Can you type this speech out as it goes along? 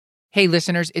Hey,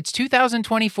 listeners, it's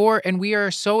 2024, and we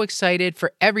are so excited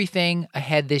for everything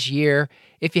ahead this year.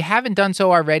 If you haven't done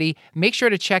so already, make sure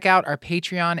to check out our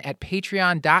Patreon at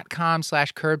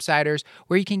patreon.com/curbsiders,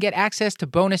 where you can get access to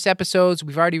bonus episodes.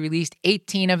 We've already released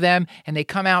 18 of them, and they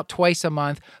come out twice a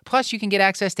month. Plus, you can get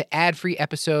access to ad-free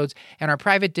episodes and our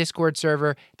private Discord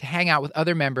server to hang out with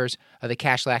other members of the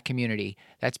Cashlack community.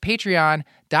 That's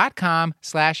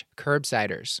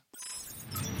patreon.com/curbsiders.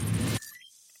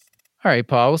 All right,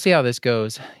 Paul, we'll see how this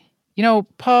goes. You know,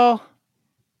 Paul,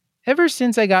 ever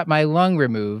since I got my lung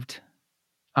removed,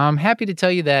 I'm happy to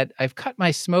tell you that I've cut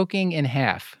my smoking in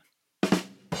half.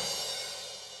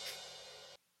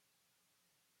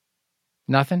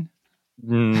 Nothing?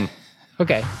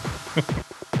 Okay.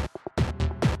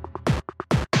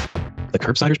 The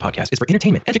Curbsiders podcast is for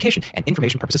entertainment, education, and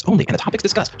information purposes only, and the topics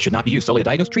discussed should not be used solely to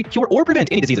diagnose, treat, cure, or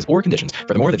prevent any diseases or conditions.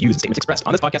 Furthermore, the views and statements expressed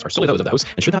on this podcast are solely those of the host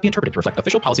and should not be interpreted to reflect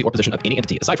official policy or position of any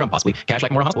entity, aside from possibly Cashlack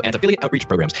Memorial Hospital and affiliate outreach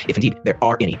programs, if indeed there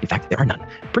are any. In fact, there are none.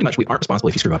 Pretty much, we aren't responsible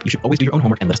if you screw up. You should always do your own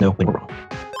homework and let us know when we're wrong.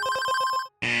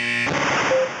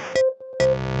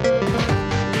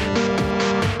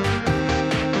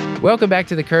 Welcome back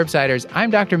to the Curbsiders.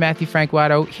 I'm Dr. Matthew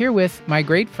Franquato, here with my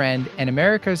great friend and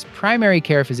America's primary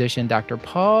care physician, Dr.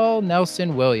 Paul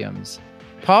Nelson Williams.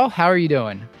 Paul, how are you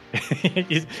doing?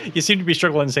 You seem to be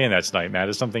struggling saying that tonight, Matt.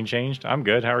 Has something changed? I'm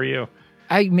good. How are you?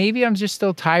 Maybe I'm just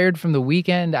still tired from the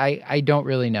weekend. I don't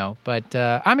really know, but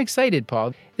I'm excited,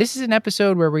 Paul. This is an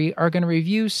episode where we are going to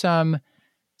review some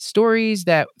stories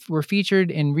that were featured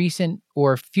in recent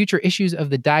or future issues of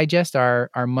the Digest,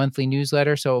 our monthly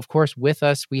newsletter. So, of course, with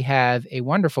us, we have a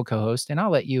wonderful co-host, and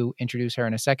I'll let you introduce her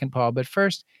in a second, Paul. But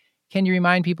first, can you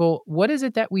remind people, what is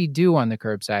it that we do on the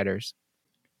Curbsiders?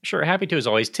 Sure. Happy to, as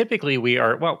always. Typically, we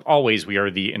are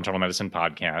the internal medicine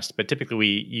podcast, but typically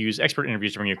we use expert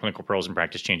interviews to bring you clinical pearls and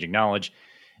practice-changing knowledge.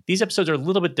 These episodes are a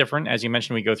little bit different. As you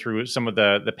mentioned, we go through some of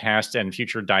the past and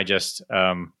future Digest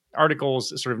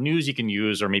articles, sort of news you can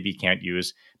use or maybe you can't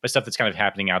use, but stuff that's kind of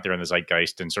happening out there in the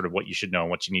zeitgeist and sort of what you should know and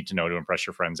what you need to know to impress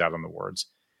your friends out on the wards.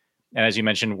 And as you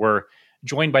mentioned, we're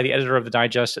joined by the editor of the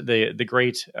Digest, the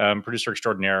great producer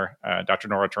extraordinaire, Dr.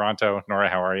 Nora Taranto. Nora,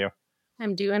 how are you?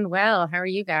 I'm doing well. How are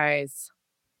you guys?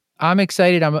 I'm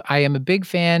excited. I am a big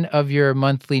fan of your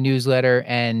monthly newsletter,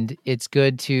 and it's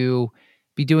good to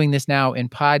be doing this now in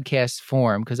podcast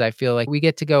form because I feel like we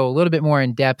get to go a little bit more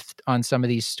in depth on some of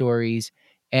these stories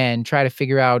and try to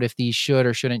figure out if these should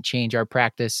or shouldn't change our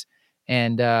practice.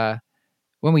 And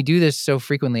when we do this so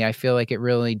frequently, I feel like it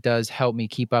really does help me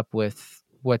keep up with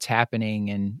what's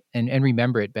happening and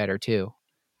remember it better too.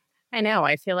 I know.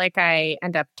 I feel like I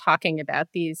end up talking about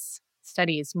these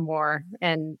studies more,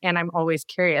 and I'm always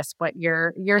curious what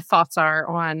your thoughts are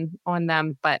on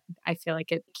them, but I feel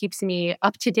like it keeps me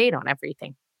up to date on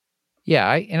everything. Yeah,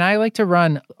 I like to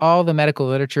run all the medical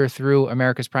literature through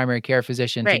America's primary care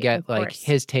physician to get like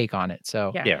his take on it.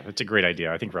 So yeah, it's a great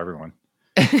idea, I think, for everyone.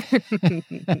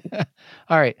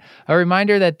 All right. A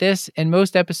reminder that this and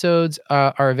most episodes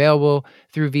are available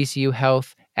through VCU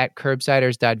Health at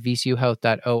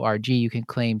curbsiders.vcuhealth.org. You can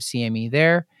claim CME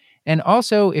there. And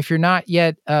also, if you're not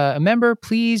yet a member,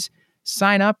 please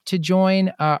sign up to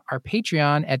join our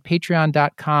Patreon at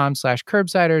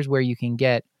patreon.com/curbsiders, where you can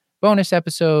get bonus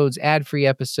episodes, ad-free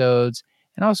episodes,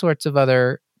 and all sorts of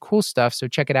other cool stuff. So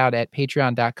check it out at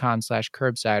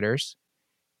patreon.com/curbsiders.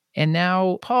 And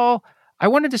now, Paul, I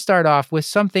wanted to start off with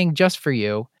something just for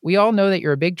you. We all know that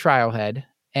you're a big trial head,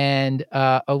 and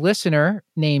a listener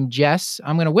named Jess,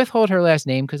 I'm going to withhold her last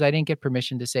name because I didn't get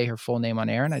permission to say her full name on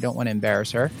air, and I don't want to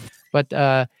embarrass her. But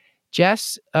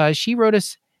Jess, she wrote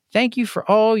us, "Thank you for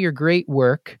all your great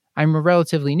work. I'm a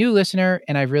relatively new listener,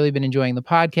 and I've really been enjoying the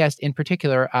podcast. In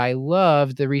particular, I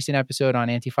loved the recent episode on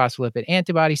antiphospholipid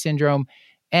antibody syndrome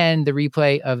and the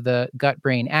replay of the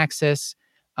gut-brain axis."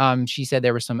 She said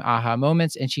there were some aha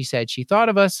moments, and she said she thought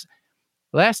of us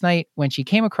last night when she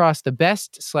came across the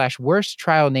best/worst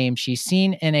trial name she's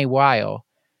seen in a while.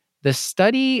 The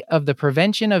study of the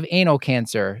prevention of anal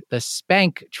cancer, the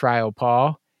SPANK trial,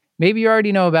 Paul. Maybe you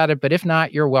already know about it, but if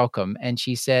not, you're welcome. And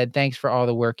she said, thanks for all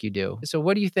the work you do. So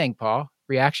what do you think, Paul?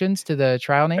 Reactions to the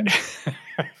trial name?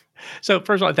 So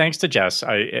first of all, thanks to Jess.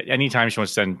 Anytime she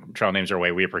wants to send trial names our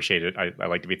way, we appreciate it. I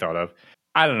like to be thought of.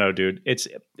 I don't know, dude. It's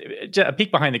a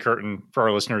peek behind the curtain for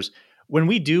our listeners. When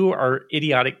we do our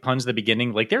idiotic puns at the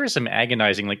beginning, like there is some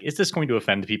agonizing, like, is this going to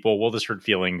offend people? Will this hurt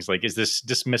feelings? Like, is this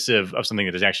dismissive of something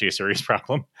that is actually a serious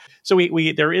problem? So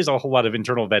there is a whole lot of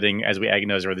internal vetting as we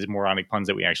agonize over these moronic puns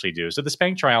that we actually do. So the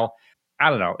SPANK trial, I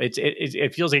don't know.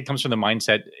 It feels like it comes from the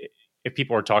mindset. If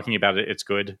people are talking about it, it's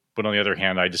good. But on the other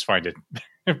hand, I just find it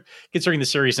considering the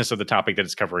seriousness of the topic that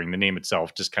it's covering, the name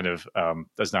itself just kind of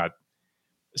does not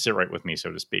sit right with me,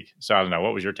 so to speak. So I don't know.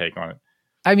 What was your take on it?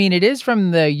 I mean, it is from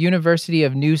the University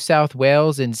of New South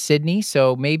Wales in Sydney,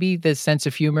 so maybe the sense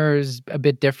of humor is a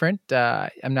bit different.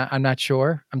 I'm not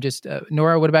sure. I'm just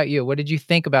Nora. What about you? What did you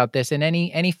think about this? And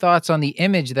any thoughts on the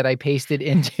image that I pasted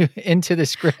into the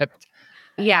script?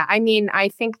 Yeah, I mean, I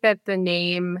think that the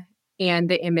name and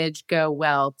the image go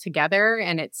well together,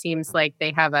 and it seems like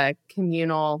they have a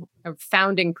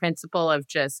founding principle of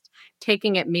just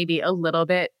taking it maybe a little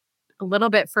bit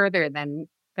further than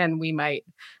we might.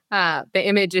 The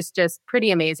image is just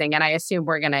pretty amazing, and I assume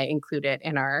we're going to include it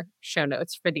in our show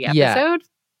notes for the episode.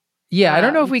 Yeah, I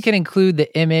don't know if we can include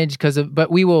the image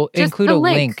but we will include a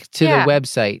link to the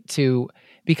website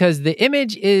because the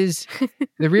image is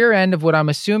the rear end of what I'm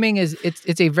assuming is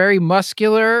it's a very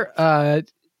muscular,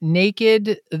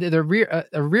 naked, the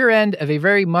rear end of a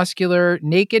very muscular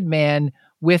naked man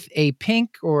with a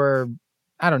pink or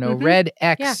I don't know red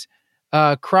X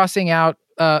crossing out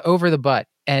over the butt,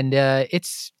 and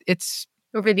it's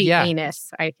over the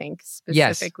anus, I think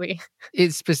specifically. Yes,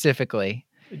 it's specifically.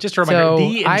 Just a reminder,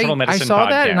 the Internal Medicine I saw podcast.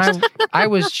 That and I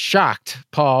was shocked,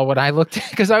 Paul, when I looked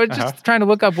because I was just trying to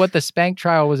look up what the SPANK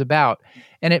trial was about,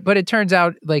 but it turns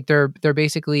out like they're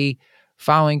basically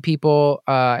following people.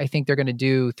 I think they're going to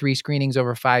do 3 screenings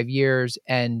over 5 years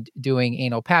and doing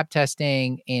anal pap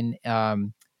testing in,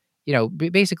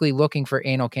 basically looking for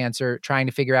anal cancer, trying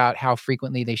to figure out how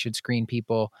frequently they should screen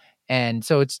people, and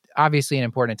so it's obviously an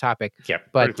important topic. Yeah,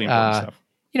 critically important stuff.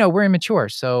 We're immature,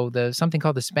 so something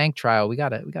called the SPANK trial. We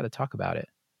gotta talk about it.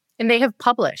 And they have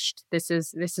published. This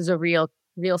is a real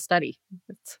study.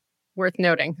 It's worth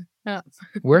noting.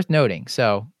 Worth noting.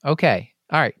 So okay,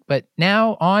 all right. But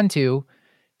now on to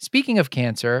speaking of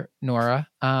cancer, Nora.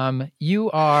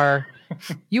 You are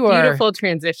beautiful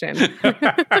transition.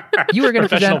 You were going to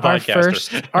present our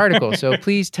first article, so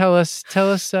please tell us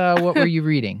what were you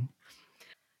reading?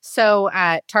 So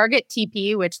Target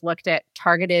TP, which looked at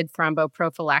targeted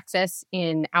thromboprophylaxis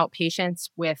in outpatients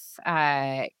with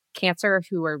cancer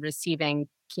who were receiving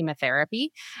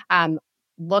chemotherapy,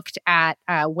 looked at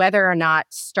whether or not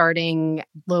starting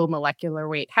low molecular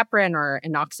weight heparin or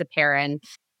enoxaparin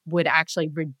would actually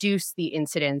reduce the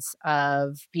incidence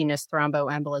of venous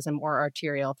thromboembolism or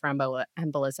arterial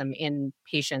thromboembolism in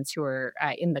patients who are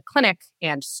in the clinic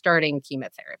and starting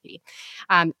chemotherapy.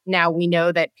 Now, we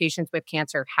know that patients with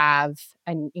cancer have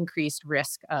an increased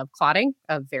risk of clotting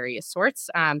of various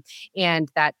sorts,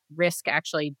 and that risk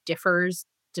actually differs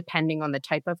depending on the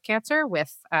type of cancer,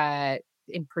 with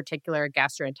in particular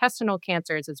gastrointestinal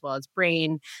cancers, as well as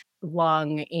brain,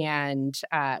 lung, and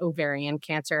ovarian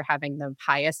cancer having the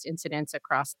highest incidence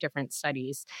across different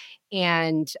studies.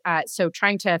 And so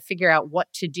trying to figure out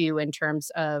what to do in terms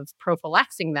of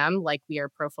prophylaxing them, like we are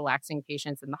prophylaxing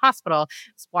patients in the hospital,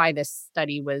 is why this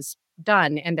study was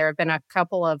done. And there have been a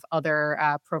couple of other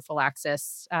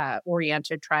prophylaxis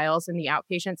oriented trials in the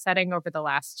outpatient setting over the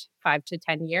last 5 to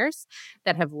 10 years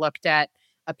that have looked at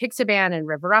apixaban and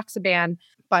rivaroxaban,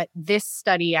 but this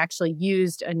study actually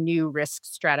used a new risk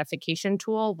stratification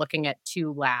tool looking at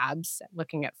 2 labs,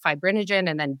 looking at fibrinogen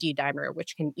and then D-dimer,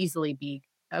 which can easily be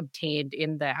obtained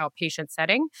in the outpatient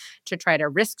setting, to try to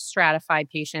risk stratify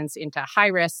patients into high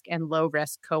risk and low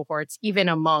risk cohorts, even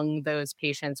among those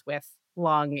patients with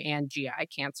lung and GI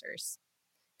cancers.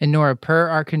 And Nora, per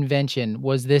our convention,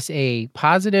 was this a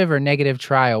positive or negative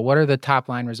trial? What are the top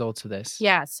line results of this?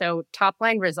 Yeah, so top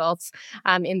line results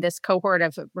in this cohort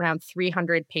of around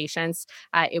 300 patients,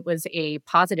 it was a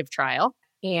positive trial.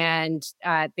 And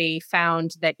they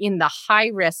found that in the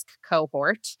high-risk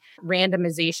cohort,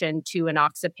 randomization to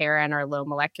enoxaparin or low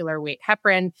molecular weight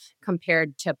heparin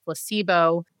compared to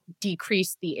placebo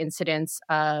decreased the incidence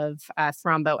of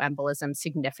thromboembolism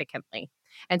significantly.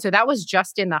 And so that was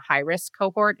just in the high-risk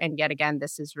cohort. And yet again,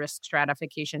 this is risk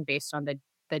stratification based on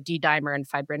the D-dimer and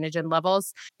fibrinogen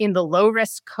levels. In the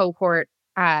low-risk cohort,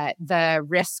 the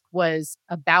risk was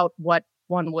about what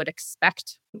one would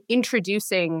expect.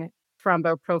 Introducing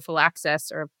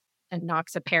thromboprophylaxis or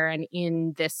enoxaparin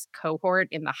in this cohort,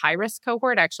 in the high-risk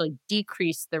cohort, actually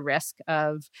decreased the risk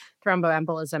of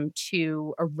thromboembolism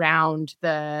to around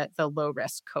the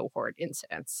low-risk cohort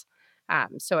incidence.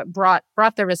 So it brought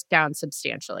the risk down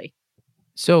substantially.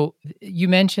 So you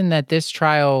mentioned that this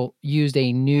trial used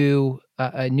a new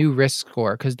risk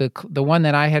score, because the one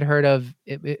that I had heard of,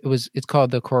 it's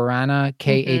called the Khorana,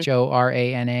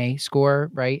 KHORANA score,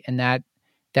 right? And that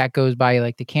goes by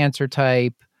like the cancer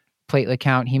type, platelet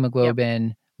count,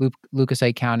 hemoglobin,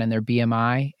 leukocyte count, and their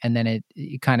BMI, and then it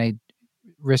kind of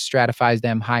risk stratifies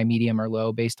them high, medium, or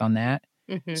low based on that.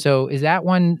 Mhm. So is that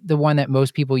one the one that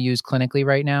most people use clinically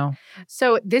right now?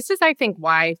 So this is, I think,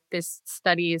 why this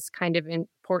study is kind of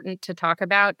important to talk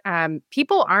about.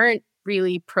 People aren't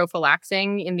really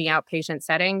prophylaxing in the outpatient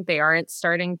setting. They aren't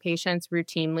starting patients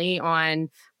routinely on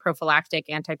prophylactic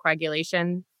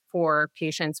anticoagulation for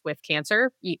patients with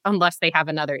cancer, unless they have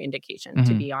another indication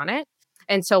to Mhm. be on it.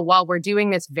 And so while we're doing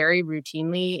this very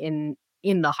routinely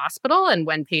in the hospital and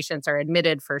when patients are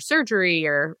admitted for surgery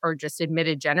or just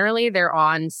admitted generally, they're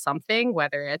on something,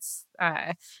 whether it's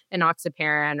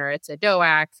enoxaparin or it's a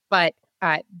DOAC, but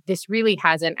this really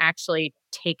hasn't actually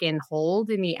taken hold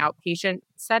in the outpatient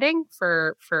setting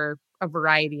for a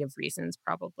variety of reasons,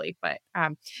 probably. But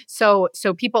so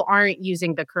people aren't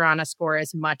using the Karana score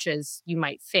as much as you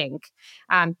might think.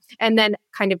 And then,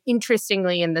 kind of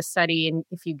interestingly, in the study, and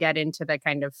if you get into the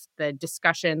kind of the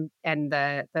discussion and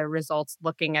the results,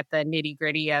 looking at the nitty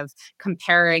gritty of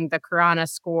comparing the Karana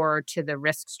score to the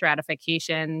risk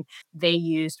stratification they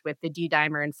used with the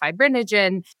D-dimer and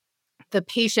fibrinogen, the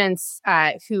patients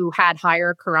who had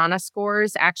higher Karana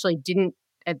scores actually didn't.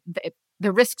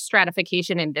 The risk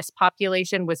stratification in this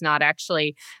population was not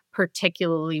actually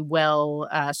particularly well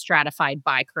stratified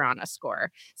by Karana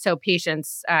score. So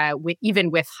patients,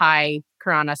 even with high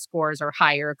Karana scores or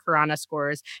higher Karana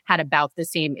scores, had about the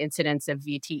same incidence of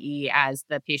VTE as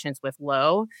the patients with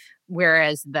low,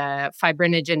 whereas the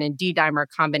fibrinogen and D-dimer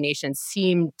combination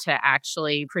seemed to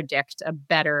actually predict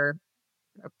better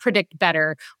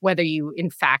whether you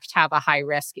in fact have a high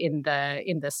risk in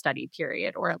the study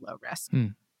period or a low risk.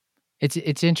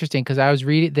 It's interesting because I was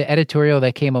reading the editorial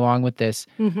that came along with this.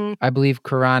 Mm-hmm. I believe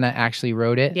Karana actually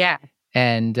wrote it. Yeah.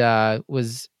 And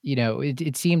was,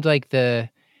 it seemed like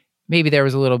maybe there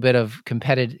was a little bit of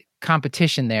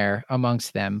competition there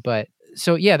amongst them. But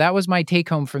so, yeah, that was my take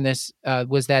home from this,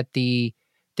 was that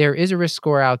there is a risk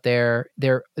score out there.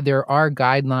 There are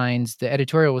guidelines. The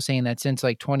editorial was saying that since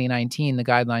like 2019, the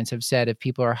guidelines have said if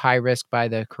people are high risk by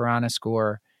the Karana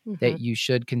score, Mm-hmm. that you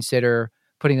should consider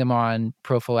putting them on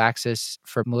prophylaxis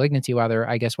for malignancy while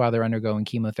they're undergoing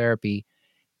chemotherapy.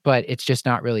 But it's just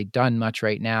not really done much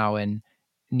right now, and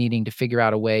needing to figure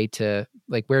out a way to,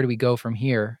 like, where do we go from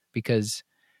here? Because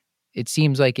it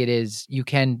seems like you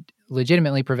can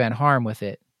legitimately prevent harm with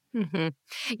it. Mm-hmm.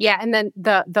 Yeah, and then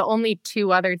the only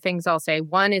two other things I'll say.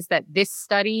 One is that this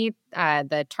study,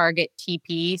 the Target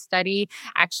TP study,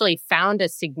 actually found a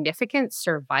significant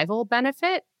survival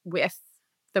benefit with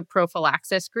the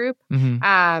prophylaxis group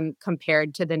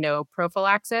compared to the no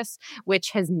prophylaxis,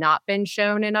 which has not been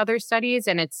shown in other studies,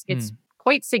 and it's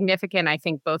quite significant, I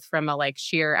think, both from a like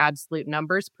sheer absolute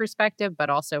numbers perspective, but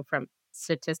also from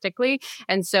statistically.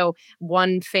 And so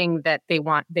one thing that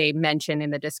they mention in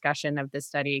the discussion of the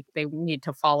study, they need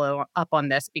to follow up on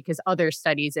this because other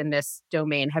studies in this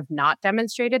domain have not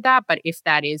demonstrated that. But if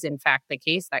that is in fact the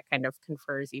case, that kind of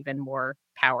confers even more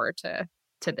power to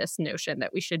this notion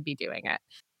that we should be doing it.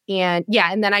 And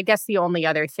yeah, and then I guess the only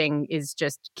other thing is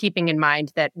just keeping in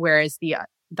mind that whereas the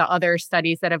other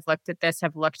studies that have looked at this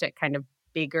have looked at kind of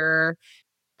bigger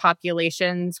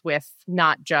populations with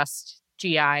not just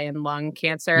GI and lung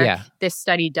cancer. Yeah. This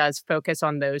study does focus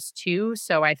on those too,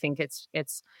 so I think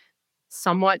it's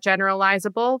somewhat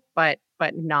generalizable, but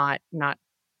not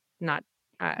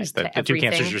It's to the two cancers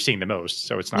everything. you're seeing the most,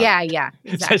 so it's not. Yeah,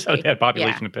 exactly. It's a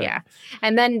population to pick. Yeah,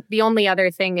 and then the only other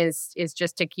thing is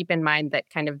just to keep in mind that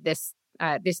kind of this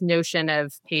notion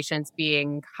of patients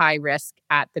being high risk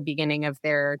at the beginning of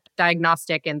their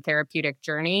diagnostic and therapeutic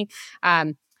journey.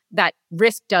 That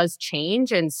risk does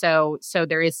change, and so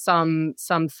there is some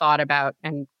thought about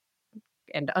and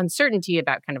uncertainty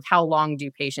about kind of how long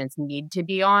do patients need to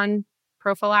be on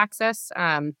prophylaxis.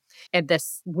 At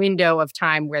this window of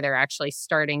time where they're actually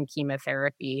starting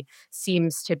chemotherapy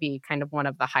seems to be kind of one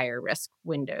of the higher risk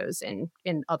windows in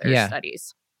other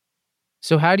studies.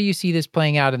 So how do you see this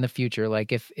playing out in the future?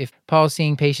 Like if Paul's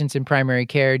seeing patients in primary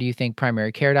care, do you think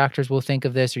primary care doctors will think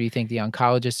of this, or do you think the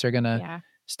oncologists are going to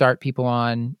start people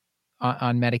on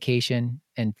medication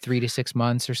in 3 to 6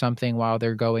 months or something while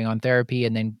they're going on therapy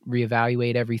and then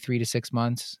reevaluate every 3 to 6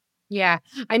 months? Yeah.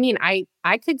 I mean, I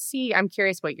could see, I'm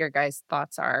curious what your guys'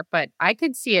 thoughts are, but I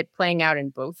could see it playing out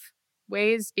in both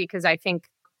ways because I think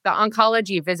the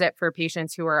oncology visit for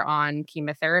patients who are on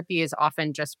chemotherapy is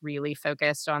often just really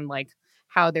focused on like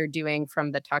how they're doing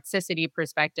from the toxicity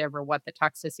perspective or what the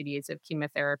toxicities of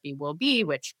chemotherapy will be,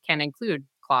 which can include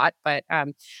clot. But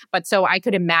so I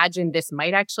could imagine this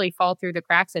might actually fall through the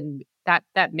cracks, and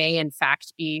that may in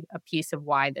fact be a piece of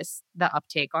why the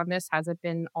uptake on this hasn't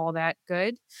been all that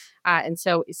good. And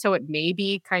so it may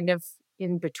be kind of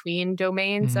in between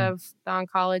domains of the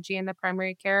oncology and the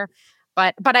primary care.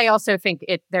 But I also think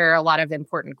there are a lot of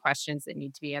important questions that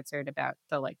need to be answered about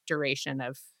the duration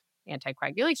of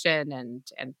anticoagulation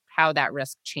and how that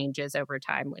risk changes over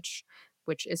time, which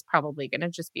is probably going to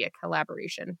just be a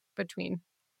collaboration between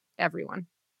everyone.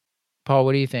 Paul,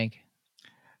 what do you think?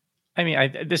 I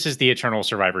mean, this is the eternal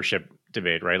survivorship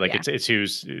debate, right? Like it's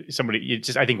who's somebody.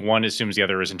 I think one assumes the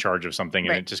other is in charge of something,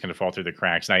 and it's just going to fall through the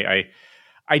cracks. And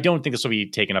I don't think this will be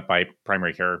taken up by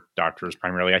primary care doctors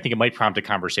primarily. I think it might prompt a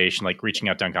conversation, like reaching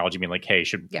out to oncology, being like, "Hey,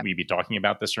 should we be talking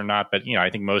about this or not?" But I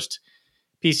think most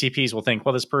PCPs will think,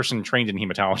 well, this person trained in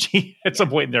hematology at some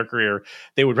point in their career.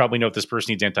 They would probably know if this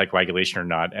person needs anticoagulation or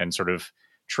not, and sort of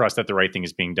trust that the right thing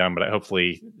is being done. But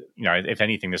hopefully, if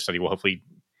anything, this study will hopefully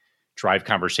drive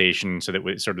conversation so that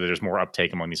there's more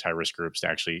uptake among these high risk groups to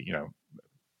actually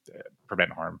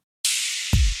prevent harm.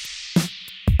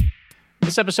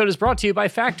 This episode is brought to you by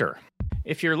Factor.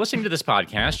 If you're listening to this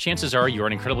podcast, chances are you're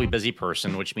an incredibly busy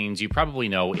person, which means you probably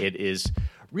know it is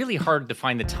really hard to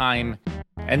find the time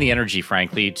and the energy,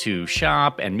 frankly, to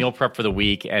shop and meal prep for the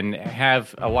week and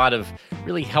have a lot of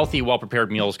really healthy,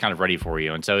 well-prepared meals kind of ready for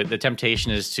you. And so the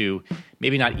temptation is to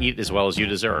maybe not eat as well as you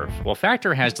deserve. Well,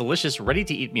 Factor has delicious,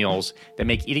 ready-to-eat meals that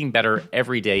make eating better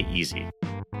every day easy.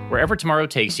 Wherever tomorrow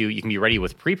takes you, you can be ready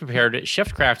with pre-prepared,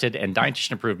 chef-crafted, and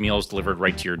dietitian-approved meals delivered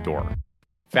right to your door.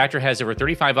 Factor has over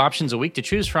 35 options a week to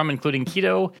choose from, including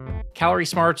keto, calorie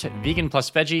smart, vegan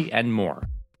plus veggie, and more.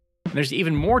 And there's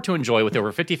even more to enjoy with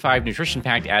over 55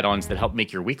 nutrition-packed add-ons that help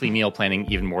make your weekly meal planning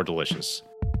even more delicious.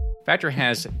 Factor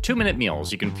has 2-minute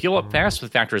meals. You can fuel up fast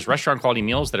with Factor's restaurant-quality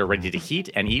meals that are ready to heat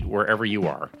and eat wherever you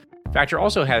are. Factor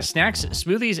also has snacks,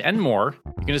 smoothies, and more.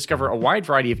 You can discover a wide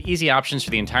variety of easy options for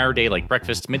the entire day, like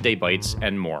breakfast, midday bites,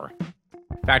 and more.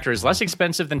 Factor is less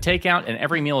expensive than takeout, and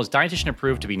every meal is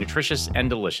dietitian-approved to be nutritious and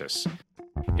delicious.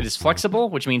 It is flexible,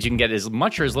 which means you can get as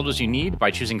much or as little as you need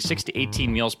by choosing 6 to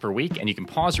 18 meals per week, and you can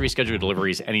pause or reschedule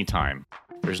deliveries anytime.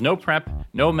 There's no prep,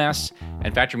 no mess,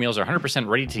 and Factor meals are 100%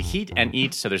 ready to heat and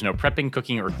eat, so there's no prepping,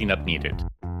 cooking, or cleanup needed.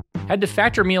 Head to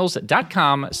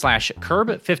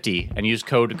factormeals.com/curb50 and use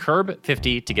code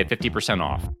CURB50 to get 50%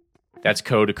 off. That's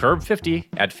code CURB50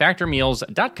 at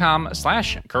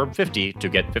factormeals.com/curb50 to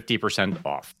get 50%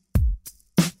 off.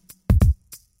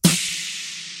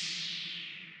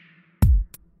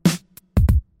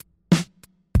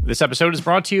 This episode is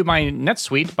brought to you by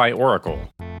NetSuite by Oracle.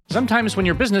 Sometimes when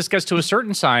your business gets to a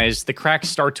certain size, the cracks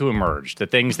start to emerge. The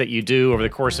things that you do over the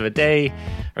course of a day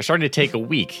are starting to take a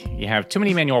week. You have too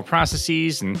many manual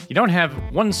processes, and you don't have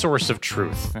one source of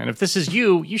truth. And if this is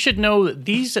you, you should know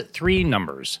these 3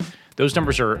 numbers. Those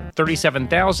numbers are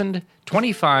 37,000,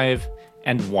 25,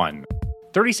 and 1.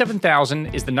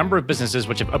 37,000 is the number of businesses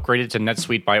which have upgraded to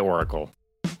NetSuite by Oracle.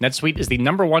 NetSuite is the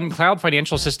 #1 cloud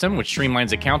financial system which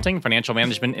streamlines accounting, financial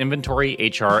management, inventory,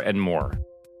 HR, and more.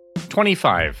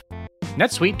 25.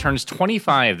 NetSuite turns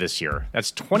 25 this year.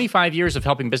 That's 25 years of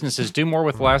helping businesses do more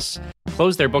with less,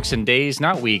 close their books in days,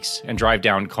 not weeks, and drive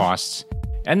down costs.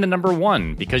 And the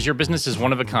 #1, because your business is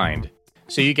one of a kind.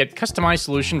 So you get customized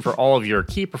solution for all of your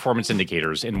key performance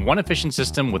indicators in one efficient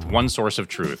system with one source of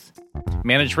truth.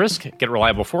 Manage risk, get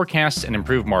reliable forecasts, and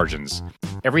improve margins.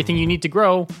 Everything you need to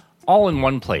grow, all in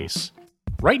one place.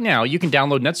 Right now, you can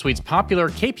download NetSuite's popular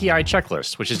KPI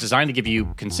checklist, which is designed to give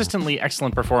you consistently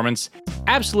excellent performance,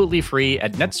 absolutely free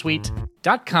at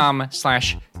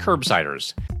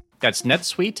netsuite.com/curbsiders. That's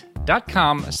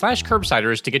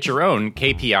netsuite.com/curbsiders to get your own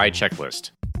KPI checklist.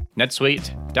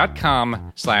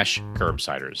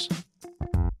 netsuite.com/curbsiders.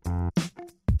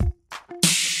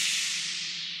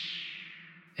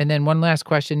 And then one last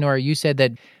question, Nora. You said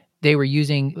that they were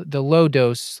using the low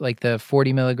dose, like the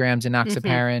 40 milligrams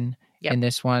enoxaparin in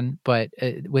this one, but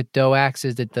with DOACs,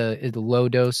 is it the low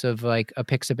dose of like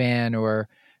apixaban or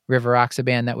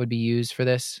rivaroxaban that would be used for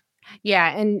this?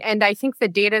 Yeah, and I think the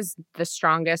data's the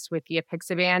strongest with the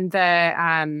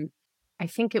apixaban. I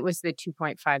think it was the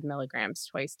 2.5 milligrams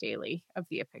twice daily of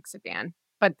the apixaban,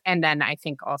 and then I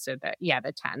think also the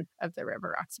 10 of the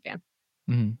rivaroxaban.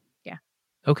 Mm-hmm. Yeah.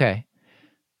 Okay.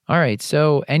 All right.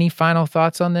 So any final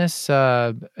thoughts on this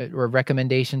or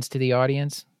recommendations to the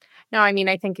audience? No, I mean,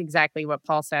 I think exactly what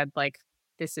Paul said. Like,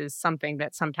 this is something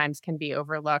that sometimes can be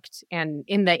overlooked. And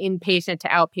in the inpatient to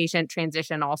outpatient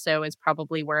transition also is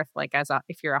probably worth, like,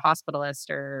 if you're a hospitalist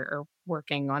or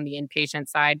working on the inpatient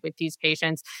side with these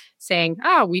patients, saying,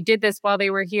 oh, we did this while they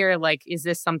were here. Like, is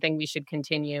this something we should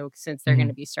continue since they're going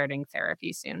to be starting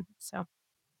therapy soon? So.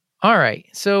 All right.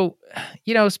 So,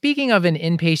 speaking of an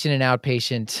inpatient and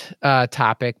outpatient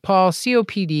topic, Paul,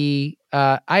 COPD,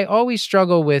 I always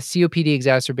struggle with COPD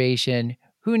exacerbation.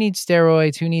 Who needs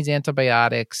steroids? Who needs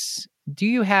antibiotics? Do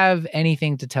you have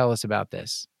anything to tell us about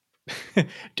this?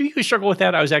 Do you struggle with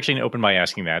that? I was actually open by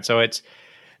asking that. So it's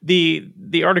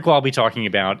the article I'll be talking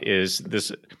about is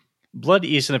this blood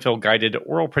eosinophil guided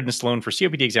oral prednisolone for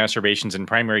COPD exacerbations in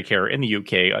primary care in the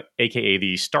UK, aka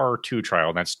the STAR2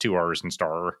 trial. That's 2 R's in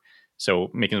STAR, so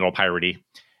making it all piratey.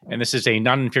 And this is a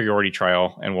non-inferiority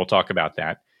trial, and we'll talk about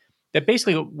that. That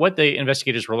basically what the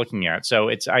investigators were looking at. So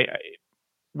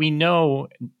we know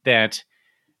that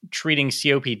treating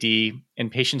COPD in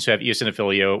patients who have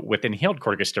eosinophilia with inhaled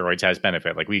corticosteroids has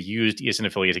benefit. Like we've used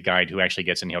eosinophilia as a guide who actually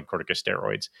gets inhaled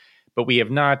corticosteroids, but we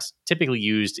have not typically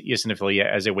used eosinophilia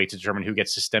as a way to determine who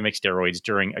gets systemic steroids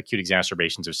during acute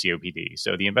exacerbations of COPD.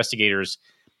 So the investigators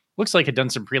looks like had done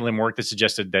some prelim work that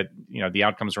suggested that the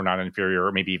outcomes were not inferior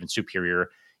or maybe even superior,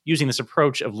 using this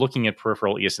approach of looking at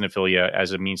peripheral eosinophilia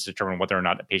as a means to determine whether or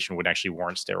not a patient would actually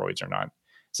warrant steroids or not.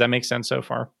 Does that make sense so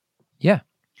far? Yeah.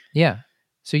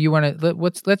 So you want to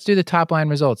let's do the top line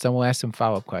results, then we'll ask some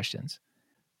follow-up questions.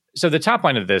 So the top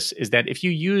line of this is that if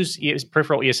you use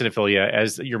peripheral eosinophilia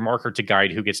as your marker to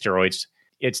guide who gets steroids,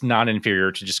 it's not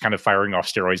inferior to just kind of firing off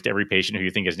steroids to every patient who you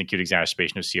think has an acute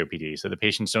exacerbation of COPD. So the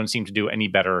patients don't seem to do any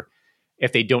better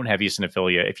if they don't have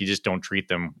eosinophilia, if you just don't treat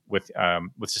them with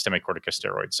systemic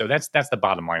corticosteroids. So that's the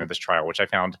bottom line of this trial, which I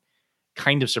found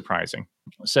kind of surprising.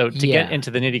 So to get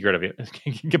into the nitty gritty of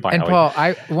it, goodbye, and Ellie.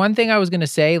 Paul, one thing I was going to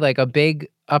say, like a big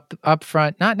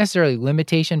upfront, not necessarily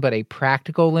limitation, but a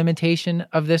practical limitation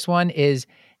of this one is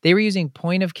they were using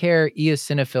point of care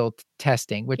eosinophil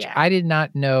testing, which I did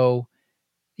not know.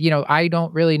 I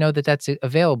don't really know that that's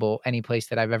available any place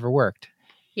that I've ever worked.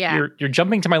 Yeah. You're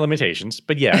jumping to my limitations,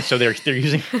 but yeah, so they're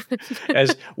using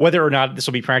as whether or not this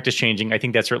will be practice changing. I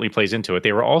think that certainly plays into it.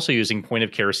 They were also using point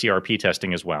of care CRP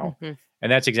testing as well. Mm-hmm.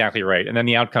 And that's exactly right. And then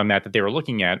the outcome that they were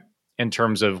looking at in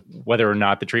terms of whether or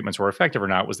not the treatments were effective or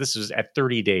not was at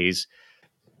 30 days.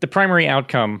 The primary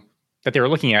outcome that they were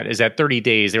looking at is at 30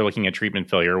 days, they're looking at treatment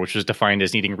failure, which was defined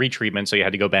as needing retreatment. So you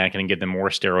had to go back and give them more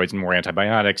steroids and more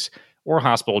antibiotics, or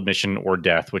hospital admission or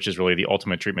death, which is really the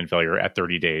ultimate treatment failure at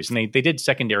 30 days. And they did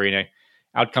secondary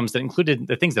outcomes that included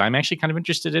the things that I'm actually kind of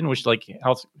interested in, which like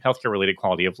healthcare related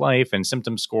quality of life and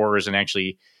symptom scores, and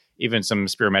actually even some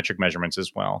spirometric measurements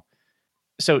as well.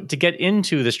 So to get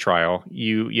into this trial,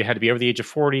 you had to be over the age of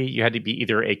 40. You had to be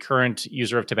either a current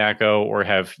user of tobacco or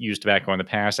have used tobacco in the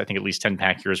past. I think at least 10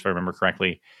 pack years, if I remember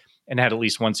correctly, and had at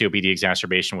least one COPD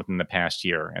exacerbation within the past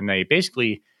year. And they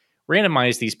basically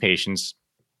randomized these patients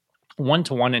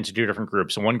 1-to-1 into 2 different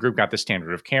groups. So one group got the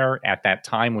standard of care at that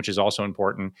time, which is also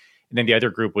important. And then the other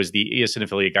group was the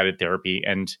eosinophilia guided therapy.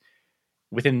 And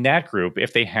within that group,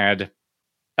 if they had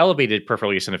elevated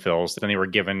peripheral eosinophils, then they were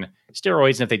given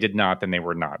steroids. And if they did not, then they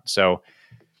were not. So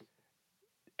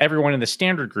everyone in the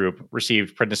standard group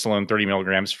received prednisolone 30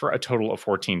 milligrams for a total of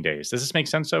 14 days. Does this make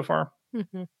sense so far?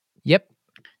 Mm-hmm. Yep.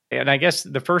 And I guess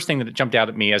the first thing that jumped out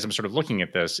at me as I'm sort of looking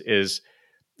at this is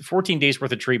 14 days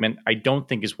worth of treatment, I don't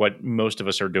think is what most of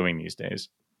us are doing these days.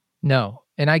 No.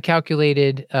 And I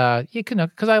calculated,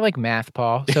 because I like math,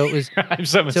 Paul. So it was. I'm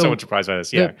so much surprised by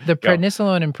this. Yeah. The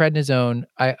prednisolone and prednisone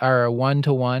are a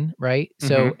 1-to-1, right? Mm-hmm.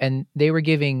 So, and they were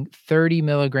giving 30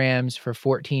 milligrams for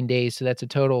 14 days. So that's a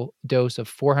total dose of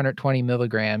 420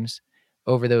 milligrams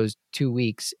over those 2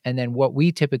 weeks. And then what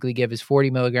we typically give is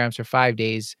 40 milligrams for 5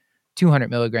 days, 200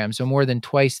 milligrams. So more than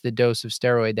twice the dose of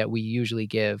steroid that we usually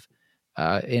give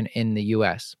in the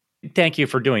US. Thank you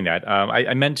for doing that.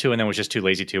 I meant to, and then was just too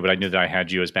lazy to, but I knew that I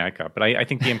had you as backup. But I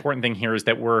think the important thing here is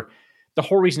that the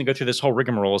whole reason to go through this whole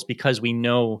rigmarole is because we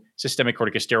know systemic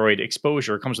corticosteroid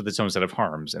exposure comes with its own set of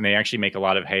harms. And they actually make a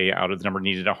lot of hay out of the number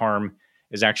needed to harm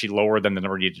is actually lower than the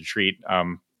number needed to treat,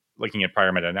 looking at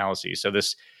prior meta-analyses. So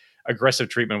this aggressive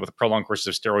treatment with a prolonged course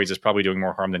of steroids is probably doing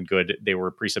more harm than good, they were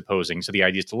presupposing. So the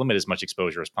idea is to limit as much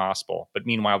exposure as possible. But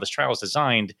meanwhile, this trial is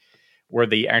designed where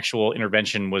the actual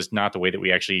intervention was not the way that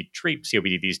we actually treat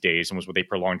COPD these days, and was with a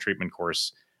prolonged treatment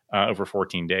course over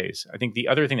 14 days. I think the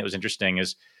other thing that was interesting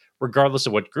is, regardless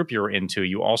of what group you were into,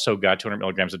 you also got 200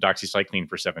 milligrams of doxycycline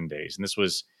for 7 days. And this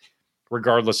was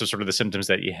regardless of sort of the symptoms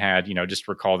that you had. Just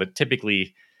recall that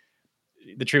typically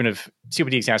the treatment of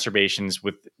COPD exacerbations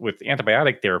with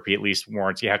antibiotic therapy at least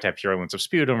warrants, you have to have purulence of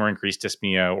sputum or increased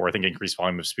dyspnea, or I think increased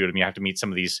volume of sputum. You have to meet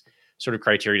some of these sort of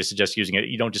criteria to suggest using it.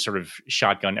 You don't just sort of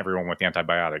shotgun everyone with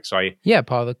antibiotics. So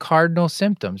Paul, the cardinal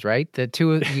symptoms, right?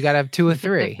 You got to have 2 or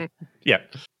 3. Yeah.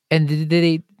 And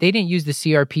they didn't use the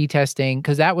CRP testing,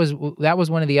 because that was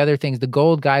one of the other things. The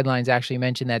GOLD guidelines actually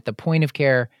mentioned that the point of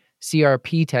care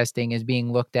CRP testing is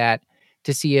being looked at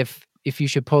to see if you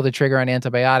should pull the trigger on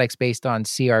antibiotics based on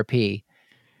CRP,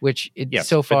 which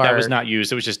so far but that was not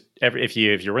used. It was just if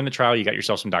you were in the trial, you got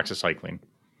yourself some doxycycline.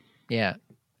 Yeah.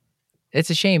 It's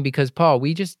a shame because Paul,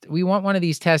 we want one of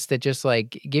these tests that just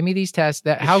like, give me these tests.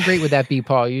 How great would that be,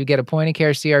 Paul? You get a point of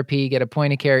care CRP, get a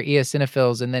point of care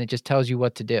eosinophils, and then it just tells you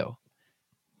what to do.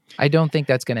 I don't think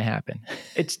that's going to happen.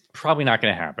 It's probably not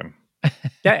going to happen.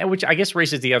 That, which I guess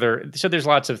raises the other. So there's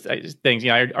lots of things.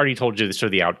 I already told you sort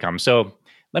of the outcome. So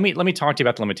let me talk to you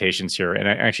about the limitations here, and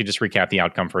I actually just recap the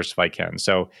outcome first if I can.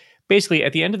 So basically,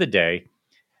 at the end of the day,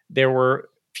 there were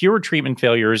fewer treatment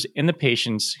failures in the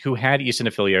patients who had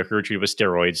eosinophilia who were treated with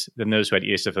steroids than those who had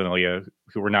eosinophilia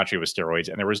who were not treated with steroids.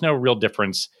 And there was no real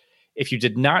difference if you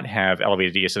did not have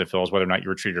elevated eosinophils, whether or not you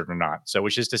were treated or not. So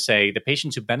which is to say the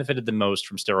patients who benefited the most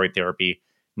from steroid therapy,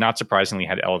 not surprisingly,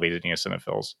 had elevated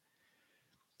eosinophils.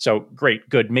 So great,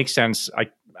 good, makes sense.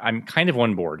 I'm kind of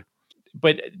on board.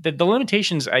 But the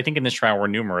limitations, I think, in this trial were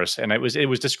numerous. And it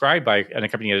was described by an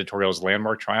accompanying editorial as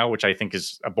landmark trial, which I think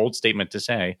is a bold statement to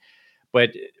say.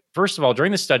 But first of all,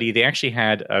 during the study, they actually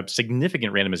had a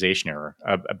significant randomization error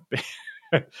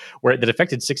where that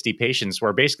affected 60 patients,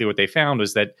 where basically what they found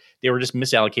was that they were just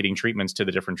misallocating treatments to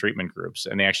the different treatment groups.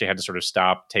 And they actually had to sort of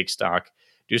stop, take stock,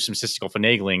 do some statistical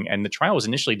finagling. And the trial was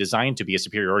initially designed to be a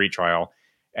superiority trial.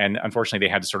 And unfortunately,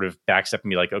 they had to sort of backstep and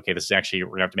be like, okay, this is actually,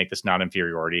 we're going to have to make this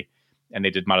non-inferiority. And they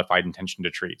did modified intention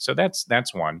to treat. So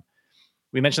that's one.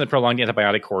 We mentioned the prolonged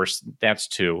antibiotic course. That's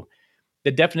two.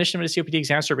 The definition of a COPD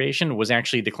exacerbation was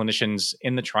actually the clinicians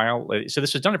in the trial. So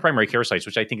this was done at primary care sites,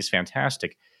 which I think is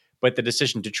fantastic. But the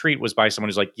decision to treat was by someone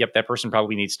who's like, yep, that person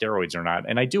probably needs steroids or not.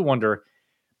 And I do wonder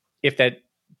if that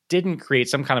didn't create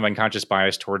some kind of unconscious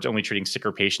bias towards only treating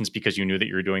sicker patients because you knew that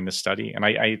you were doing this study. And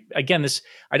I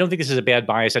don't think this is a bad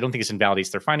bias. I don't think this invalidates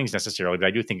their findings necessarily, but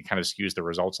I do think it kind of skews the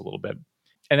results a little bit.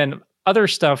 And then other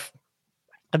stuff,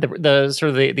 the sort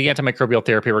of the antimicrobial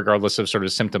therapy, regardless of sort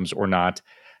of symptoms or not.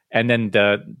 And then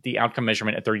the outcome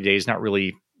measurement at 30 days, not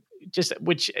really just,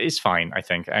 which is fine, I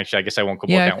think. Actually, I guess I won't go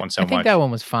with that one so much. I think that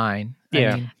one was fine.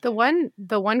 Yeah. I mean,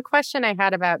 The one question I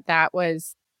had about that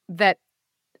was that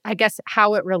I guess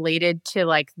how it related to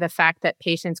like the fact that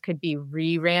patients could be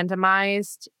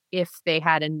re-randomized if they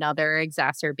had another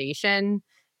exacerbation,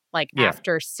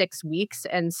 after 6 weeks.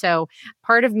 And so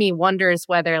part of me wonders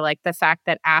whether like the fact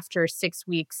that after 6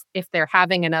 weeks, if they're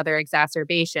having another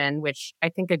exacerbation, which I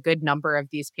think a good number of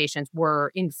these patients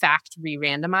were in fact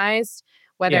re-randomized,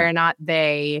 whether or not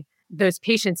those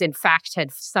patients in fact had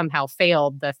somehow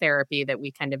failed the therapy that we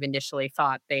kind of initially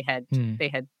thought they had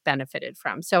benefited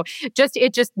from. So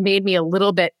it just made me a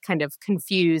little bit kind of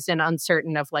confused and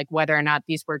uncertain of like whether or not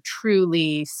these were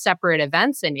truly separate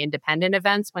events and independent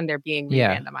events when they're being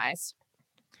re-randomized.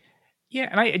 Yeah,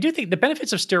 and I do think the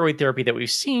benefits of steroid therapy that we've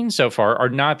seen so far are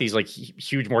not these like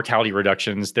huge mortality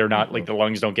reductions. They're not like the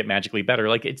lungs don't get magically better.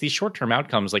 Like it's these short-term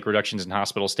outcomes like reductions in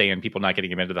hospital stay and people not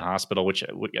getting admitted to the hospital, which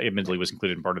admittedly was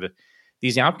included in part of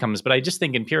these outcomes. But I just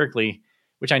think empirically,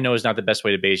 which I know is not the best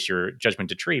way to base your judgment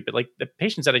to treat, but like the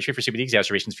patients that I treat for COPD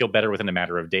exacerbations feel better within a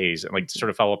matter of days. And like to sort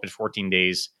of follow up in 14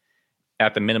 days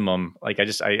at the minimum, like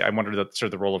I wonder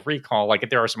the role of recall. Like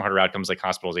if there are some harder outcomes like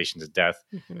hospitalizations and death,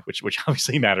 which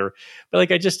obviously matter. But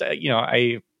like I just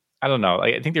I don't know.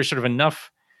 I think there's sort of enough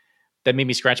that made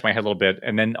me scratch my head a little bit.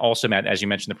 And then also, Matt, as you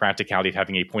mentioned, the practicality of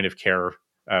having a point of care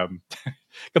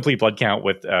complete blood count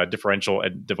with differential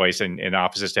device in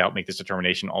offices to help make this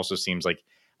determination also seems like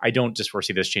I don't just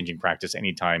foresee this changing practice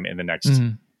anytime in the next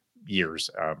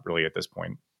years, really at this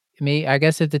point. I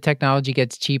guess if the technology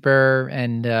gets cheaper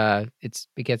and it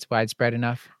gets widespread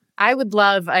enough. I would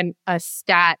love a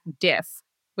stat diff,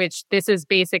 which this is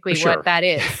basically what that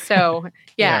is. So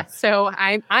so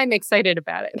I'm excited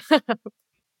about it.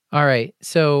 All right,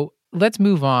 so let's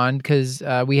move on because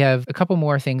we have a couple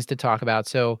more things to talk about.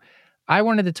 So I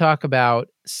wanted to talk about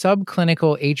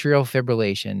subclinical atrial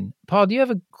fibrillation. Paul, do you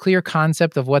have a clear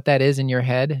concept of what that is in your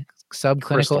head?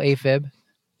 Subclinical AFib?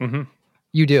 Mm-hmm.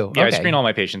 You do? Yeah, okay. I screen all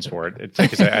my patients for it. It's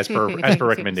like, as per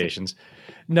recommendations.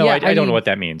 No, I don't know what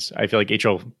that means. I feel like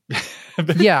atrial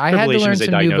I had to learn some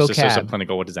new vocab. So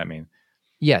subclinical, what does that mean?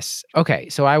 Yes. Okay.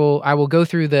 So I will go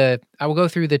through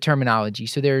the terminology.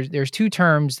 So there's two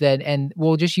terms and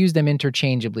we'll just use them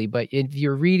interchangeably. But if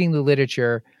you're reading the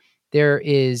literature, there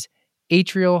is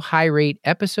atrial high rate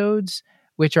episodes,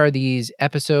 which are these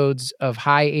episodes of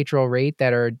high atrial rate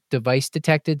that are device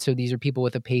detected. So these are people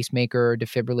with a pacemaker or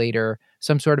defibrillator,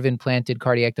 some sort of implanted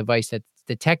cardiac device that's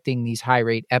detecting these high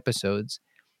rate episodes.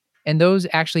 And those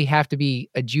actually have to be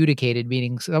adjudicated,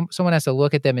 meaning someone has to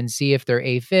look at them and see if they're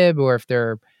AFib or if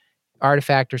they're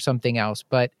artifact or something else.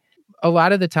 But a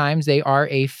lot of the times they are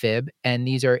AFib, and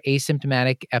these are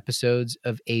asymptomatic episodes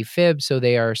of AFib. So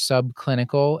they are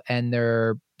subclinical, and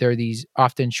they're they're these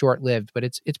often short-lived, but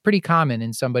it's pretty common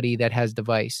in somebody that has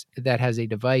a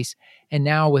device. And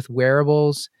now with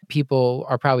wearables, people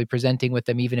are probably presenting with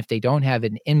them even if they don't have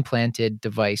an implanted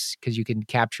device, because you can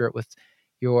capture it with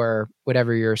your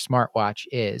whatever your smartwatch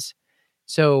is.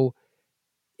 So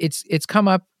it's come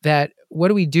up that what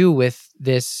do we do with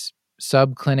this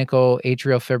subclinical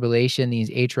atrial fibrillation,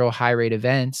 these atrial high rate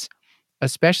events,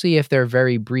 especially if they're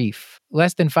very brief,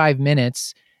 less than 5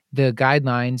 minutes. The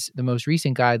guidelines, the most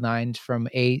recent guidelines from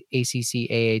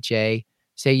ACC AHA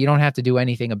say you don't have to do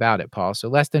anything about it, Paul. So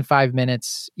less than 5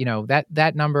 minutes,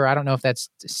 that number, I don't know if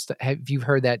have you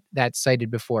heard that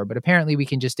cited before, but apparently we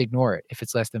can just ignore it if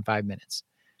it's less than 5 minutes.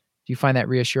 Do you find that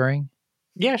reassuring?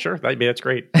 Yeah, sure. That's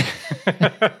great.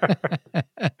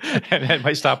 And had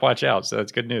my stopwatch out, so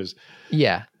that's good news.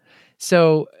 Yeah.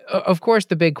 So of course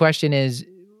the big question is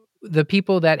the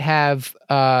people that have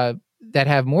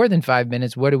more than 5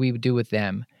 minutes. What do we do with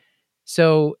them?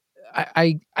 So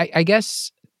I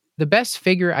guess the best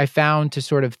figure I found to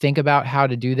sort of think about how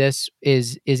to do this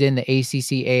is in the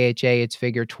ACC AHA. It's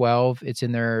figure 12. It's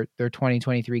in their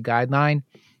 2023 guideline.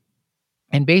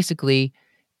 And basically,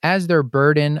 as their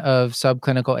burden of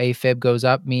subclinical AFib goes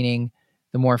up, meaning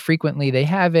the more frequently they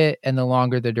have it and the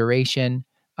longer the duration,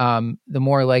 the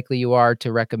more likely you are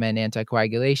to recommend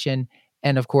anticoagulation.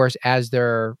 And of course, as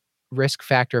their risk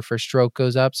factor for stroke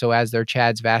goes up, so as their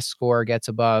CHADS VAS score gets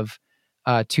above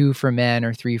 2 for men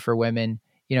or 3 for women,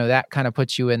 that kind of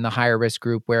puts you in the higher risk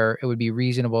group where it would be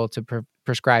reasonable to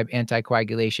prescribe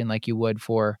anticoagulation like you would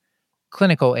for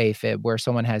clinical AFib, where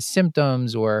someone has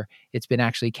symptoms or it's been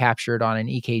actually captured on an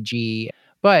EKG.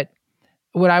 But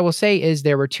what I will say is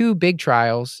there were 2 big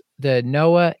trials, the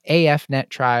NOAA AFNet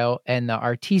trial and the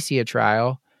Artesia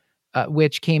trial,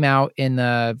 which came out in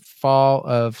the fall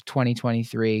of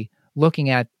 2023, looking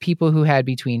at people who had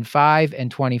between 5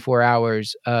 and 24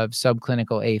 hours of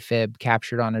subclinical AFib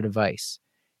captured on a device.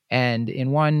 And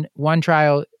in one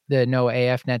trial, the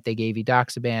NOAA AFNet, they gave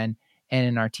edoxaban, and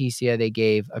in Artesia, they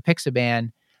gave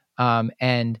apixaban.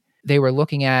 And they were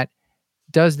looking at,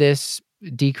 does this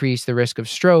decrease the risk of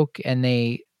stroke? And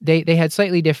they had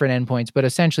slightly different endpoints, but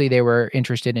essentially they were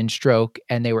interested in stroke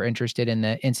and they were interested in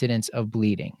the incidence of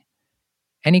bleeding.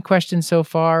 Any questions so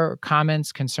far? Or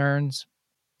comments, concerns?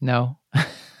 No?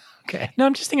 Okay. No,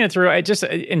 I'm just thinking it through. I just,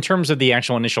 in terms of the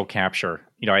actual initial capture,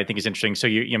 I think it's interesting. So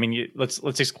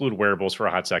let's exclude wearables for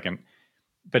a hot second.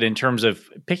 But in terms of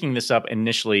picking this up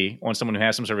initially on someone who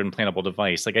has some sort of implantable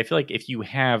device, I feel like if you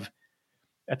have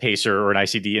a pacer or an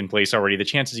ICD in place already, the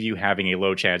chances of you having a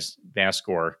low CHADS VAS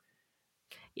score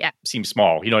seems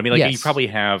small. Yes. You probably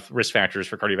have risk factors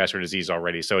for cardiovascular disease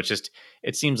already. So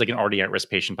it seems like an already at-risk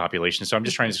patient population. So I'm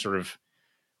just trying to sort of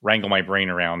wrangle my brain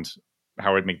around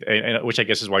how it make, which I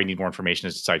guess is why you need more information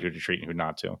to decide who to treat and who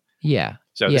not to. Yeah.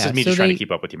 So this is me just trying to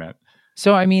keep up with you, Matt.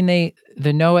 So, the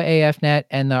NOAA AFNet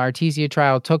and the Artesia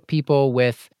trial took people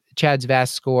with CHADS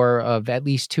VAS score of at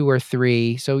least 2 or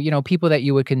 3. So, people that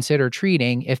you would consider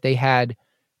treating if they had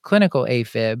clinical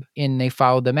AFib, and they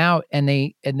followed them out. And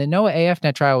the NOAA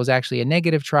AFNet trial was actually a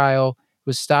negative trial,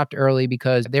 was stopped early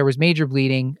because there was major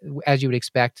bleeding, as you would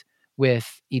expect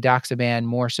with edoxaban,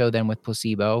 more so than with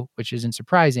placebo, which isn't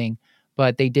surprising,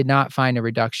 but they did not find a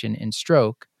reduction in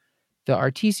stroke. The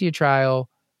Artesia trial,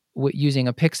 using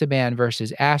apixaban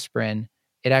versus aspirin,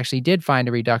 it actually did find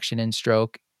a reduction in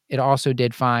stroke. It also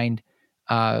did find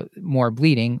more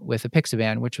bleeding with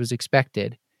apixaban, which was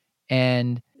expected.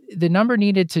 And the number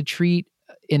needed to treat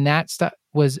in that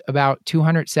was about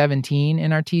 217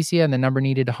 in Artesia, and the number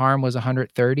needed to harm was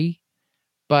 130.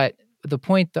 But the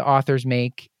point the authors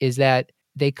make is that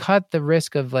they cut the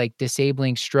risk of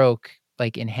disabling stroke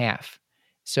in half.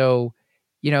 So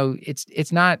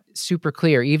it's not super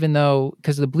clear, even though,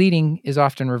 because the bleeding is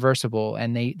often reversible,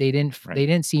 and they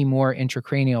didn't see more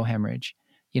intracranial hemorrhage,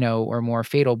 or more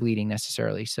fatal bleeding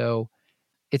necessarily. So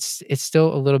it's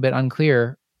still a little bit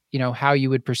unclear, how you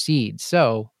would proceed.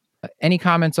 So any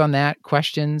comments on that?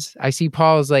 Questions? I see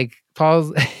Paul's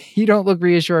you don't look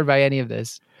reassured by any of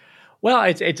this. Well,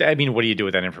 what do you do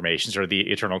with that information? Sort of the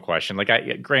eternal question.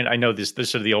 I know this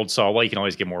sort of the old saw. Well, you can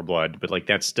always get more blood, but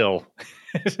that's still,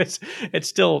 it's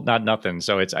still not nothing.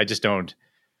 So I just don't.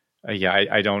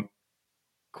 I don't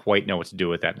quite know what to do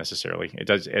with that necessarily. It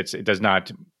does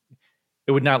not.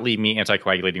 It would not leave me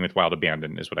anticoagulating with wild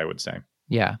abandon, is what I would say.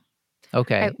 Yeah.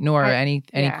 Okay. Nora, any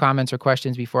comments or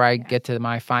questions before I get to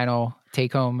my final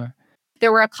take home?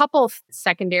 There were a couple of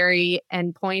secondary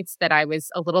endpoints that I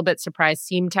was a little bit surprised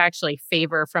seemed to actually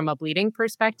favor, from a bleeding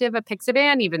perspective,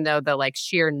 apixaban, even though the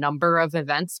sheer number of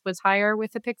events was higher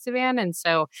with apixaban. And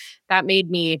so that made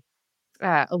me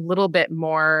a little bit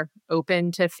more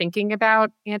open to thinking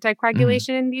about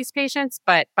anticoagulation in these patients.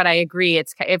 But I agree,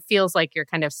 it feels like you're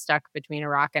kind of stuck between a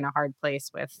rock and a hard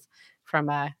place from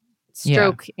a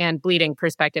stroke and bleeding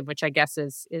perspective, which I guess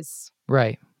is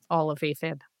right. all of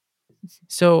AFib.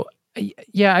 So,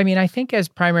 yeah, I mean, I think as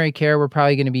primary care, we're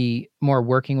probably going to be more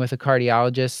working with a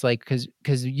cardiologist, like,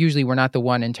 because usually we're not the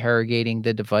one interrogating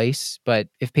the device. But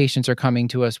if patients are coming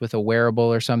to us with a wearable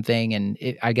or something, and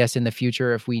I guess in the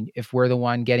future, if we're the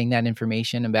one getting that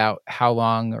information about how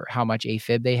long or how much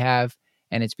AFib they have,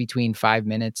 and it's between 5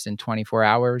 minutes and 24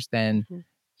 hours, then,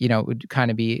 it would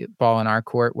kind of be ball in our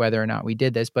court whether or not we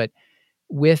did this. But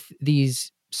with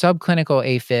these subclinical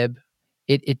AFib,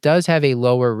 it does have a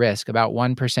lower risk, about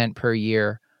 1% per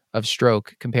year of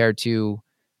stroke compared to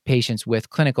patients with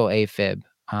clinical AFib,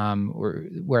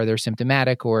 where they're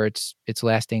symptomatic or it's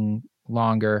lasting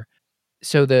longer.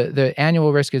 So the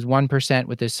annual risk is 1%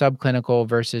 with the subclinical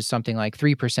versus something like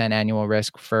 3% annual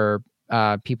risk for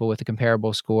people with a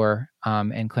comparable score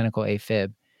and clinical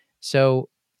AFib. So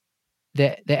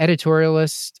the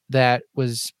editorialist that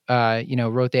was,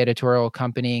 wrote the editorial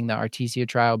accompanying the Artesia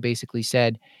trial basically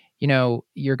said,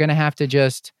 you're going to have to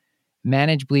just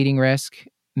manage bleeding risk,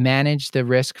 manage the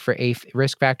risk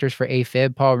factors for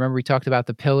AFib. Paul, remember we talked about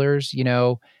the pillars,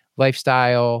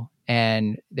 lifestyle,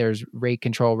 and there's rate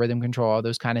control, rhythm control, all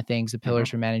those kind of things, the pillars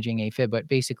for managing AFib. But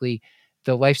basically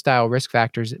the lifestyle risk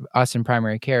factors, us in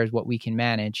primary care, is what we can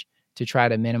manage to try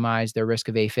to minimize their risk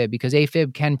of AFib, because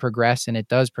AFib can progress, and it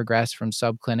does progress from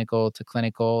subclinical to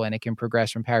clinical, and it can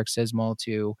progress from paroxysmal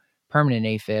to permanent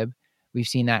AFib. We've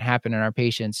seen that happen in our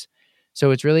patients.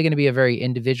 So it's really going to be a very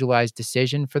individualized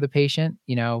decision for the patient.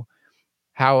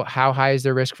 How high is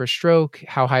their risk for stroke?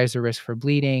 How high is their risk for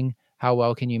bleeding? How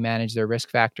well can you manage their risk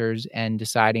factors, and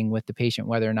deciding with the patient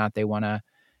whether or not they want to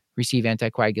receive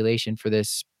anticoagulation for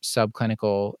this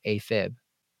subclinical AFib.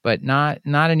 But not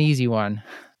an easy one.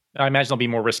 I imagine there'll be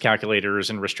more risk calculators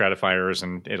and risk stratifiers,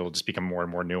 and it'll just become more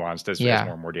and more nuanced as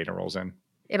more and more data rolls in.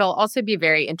 It'll also be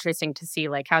very interesting to see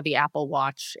like how the Apple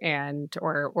Watch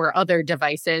or other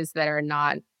devices that are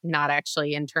not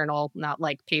actually internal, not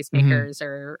like pacemakers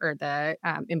or the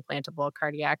implantable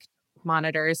cardiac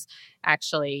monitors,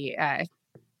 actually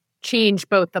change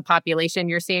both the population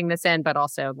you're seeing this in, but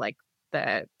also like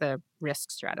the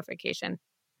risk stratification.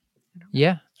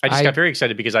 Yeah. I just got very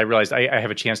excited because I realized I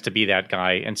have a chance to be that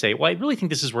guy and say, well, I really think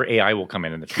this is where AI will come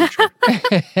in the future.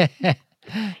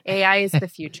 AI is the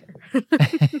future.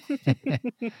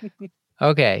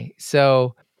 Okay.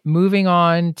 So moving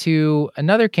on to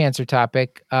another cancer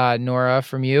topic, Nora,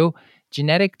 from you,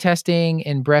 genetic testing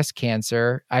in breast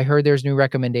cancer. I heard there's new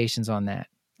recommendations on that.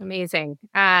 Amazing.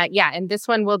 And this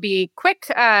one will be quick,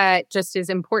 just as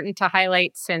important to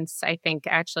highlight since I think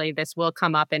actually this will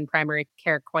come up in primary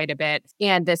care quite a bit.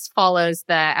 And this follows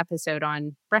the episode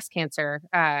on breast cancer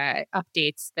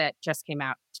updates that just came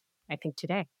out, I think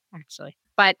today, actually.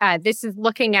 But this is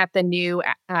looking at the new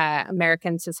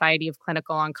American Society of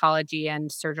Clinical Oncology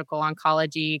and Surgical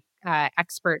Oncology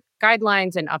expert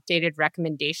guidelines and updated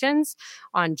recommendations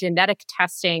on genetic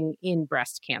testing in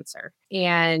breast cancer.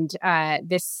 And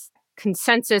this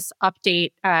consensus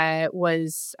update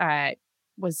was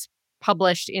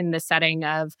published in the setting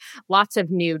of lots of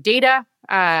new data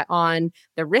on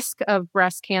the risk of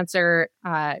breast cancer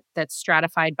that's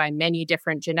stratified by many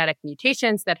different genetic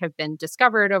mutations that have been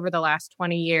discovered over the last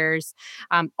 20 years.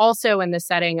 Also in the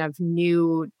setting of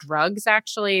new drugs,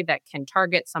 actually, that can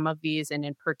target some of these, and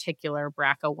in particular,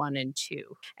 BRCA1 and 2.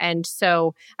 And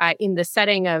so in the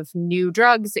setting of new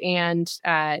drugs and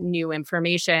new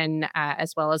information,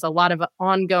 as well as a lot of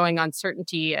ongoing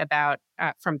uncertainty about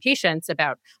from patients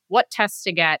about what tests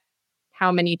to get,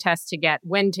 how many tests to get,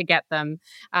 when to get them,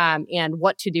 and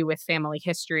what to do with family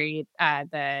history.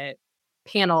 The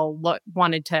panel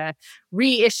wanted to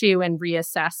reissue and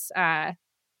reassess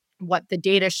what the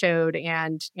data showed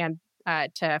and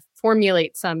to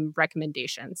formulate some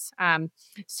recommendations.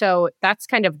 So that's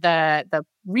kind of the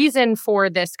reason for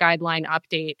this guideline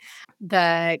update.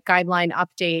 The guideline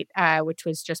update, which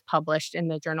was just published in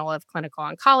the Journal of Clinical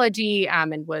Oncology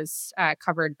and was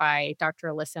covered by Dr.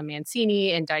 Alyssa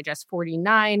Mancini in Digest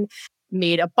 49,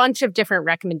 made a bunch of different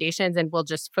recommendations, and we'll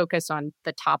just focus on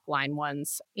the top line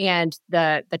ones. And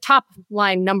the top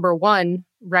line number one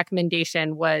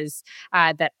recommendation was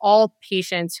that all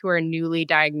patients who are newly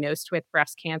diagnosed with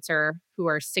breast cancer who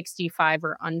are 65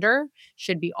 or under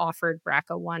should be offered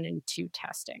BRCA1 and 2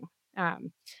 testing.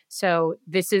 So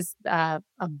this is a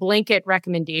blanket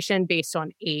recommendation based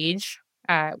on age,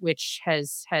 which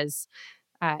has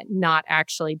not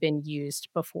actually been used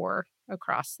before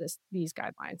across these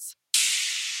guidelines.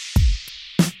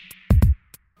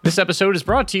 This episode is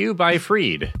brought to you by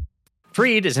Freed.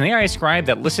 Freed is an AI scribe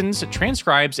that listens,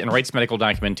 transcribes, and writes medical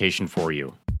documentation for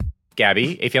you.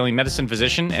 Gabby, a family medicine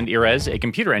physician, and Irez, a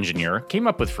computer engineer, came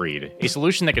up with Freed, a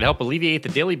solution that could help alleviate the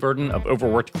daily burden of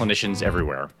overworked clinicians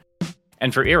everywhere.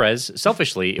 And for Irez,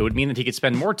 selfishly, it would mean that he could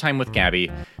spend more time with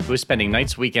Gabby, who is spending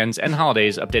nights, weekends, and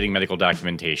holidays updating medical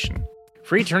documentation.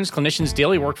 Freed turns clinicians'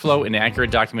 daily workflow into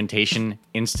accurate documentation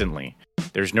instantly.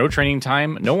 There's no training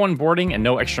time, no onboarding, and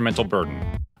no extra mental burden.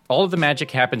 All of the magic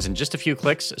happens in just a few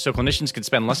clicks, so clinicians can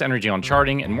spend less energy on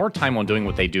charting and more time on doing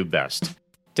what they do best.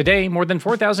 Today, more than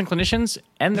 4,000 clinicians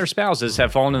and their spouses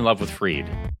have fallen in love with Freed.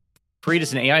 Freed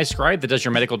is an AI scribe that does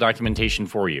your medical documentation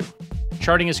for you.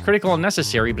 Charting is critical and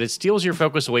necessary, but it steals your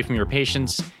focus away from your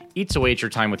patients, eats away at your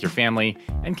time with your family,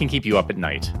 and can keep you up at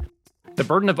night. The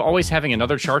burden of always having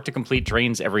another chart to complete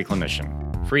drains every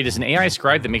clinician. Freed is an AI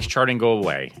scribe that makes charting go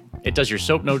away. It does your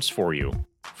SOAP notes for you.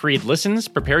 Freed listens,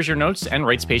 prepares your notes, and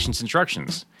writes patient's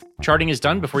instructions. Charting is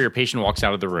done before your patient walks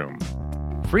out of the room.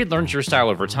 Freed learns your style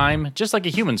over time, just like a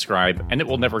human scribe, and it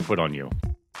will never quit on you.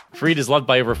 Freed is loved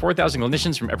by over 4,000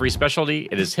 clinicians from every specialty.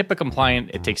 It is HIPAA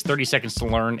compliant, it takes 30 seconds to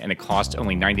learn, and it costs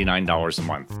only $99 a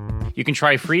month. You can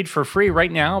try Freed for free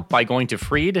right now by going to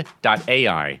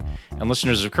freed.ai. And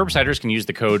listeners of Curbsiders can use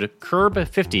the code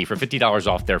CURB50 for $50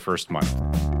 off their first month.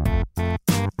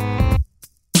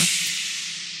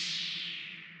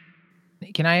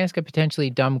 Can I ask a potentially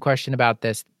dumb question about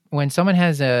this? When someone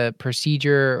has a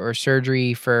procedure or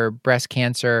surgery for breast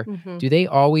cancer, do they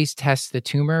always test the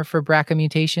tumor for BRCA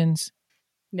mutations?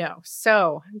 No.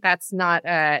 So that's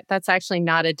actually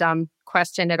not a dumb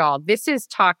question at all. This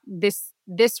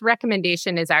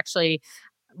recommendation is actually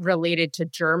related to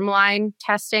germline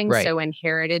testing, right. So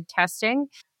inherited testing,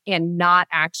 and not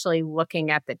actually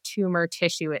looking at the tumor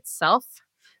tissue itself,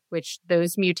 which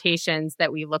those mutations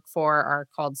that we look for are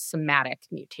called somatic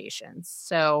mutations.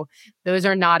 So those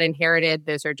are not inherited.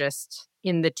 Those are just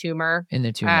in the tumor. In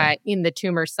the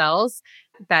tumor cells.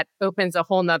 That opens a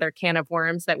whole nother can of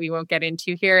worms that we won't get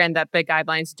into here and that the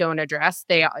guidelines don't address.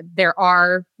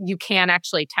 You can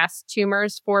actually test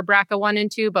tumors for BRCA1 and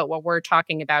 2, but what we're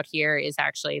talking about here is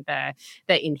actually the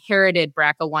inherited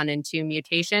BRCA1 and 2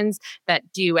 mutations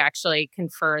that do actually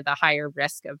confer the higher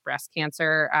risk of breast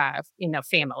cancer in a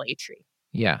family tree.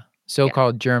 Yeah.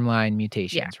 So-called germline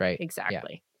mutations, right?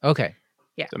 Exactly. Yeah. Okay.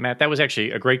 Yeah. So Matt, that was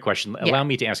actually a great question. Allow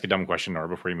me to ask a dumb question, Nora,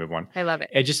 before you move on. I love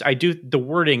it. The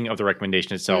wording of the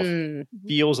recommendation itself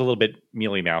feels a little bit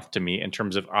mealy-mouthed to me in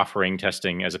terms of offering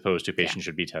testing as opposed to patients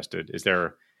should be tested.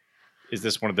 Is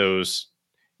this one of those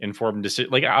informed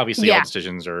decisions? Like, obviously all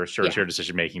decisions are shared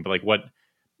decision-making, but like what,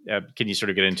 can you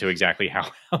sort of get into exactly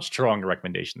how strong a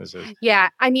recommendation this is? Yeah,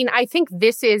 I mean, I think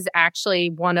this is actually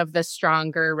one of the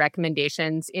stronger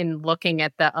recommendations in looking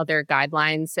at the other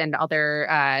guidelines and other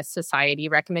society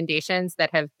recommendations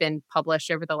that have been published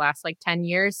over the last 10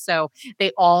 years. So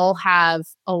they all have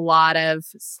a lot of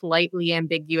slightly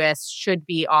ambiguous, should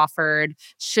be offered,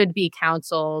 should be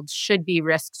counseled, should be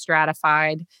risk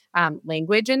stratified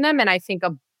language in them. And I think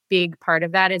a big part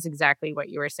of that is exactly what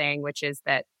you were saying, which is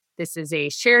that this is a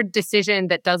shared decision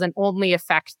that doesn't only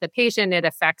affect the patient, it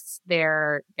affects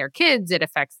their kids, it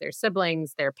affects their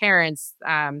siblings, their parents,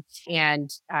 and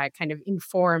kind of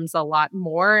informs a lot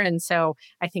more. And so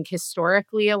I think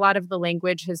historically, a lot of the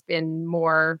language has been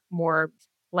more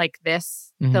like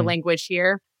this, the language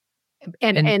here.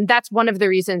 And that's one of the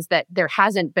reasons that there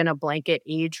hasn't been a blanket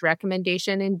age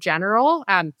recommendation in general,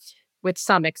 with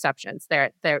some exceptions.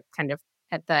 They're kind of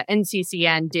at the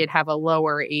NCCN did have a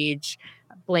lower age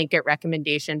blanket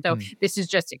recommendation, though this is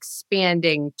just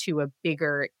expanding to a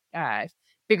bigger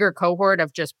cohort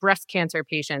of just breast cancer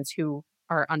patients who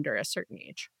are under a certain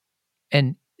age.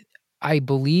 And I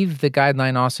believe the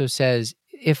guideline also says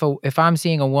if I'm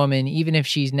seeing a woman, even if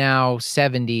she's now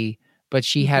 70, but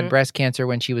she had breast cancer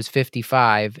when she was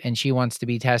 55 and she wants to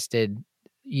be tested,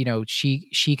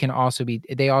 she can also be,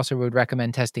 they also would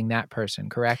recommend testing that person,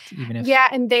 correct? Even if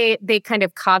and they kind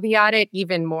of caveat it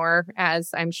even more,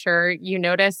 as I'm sure you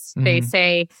noticed. They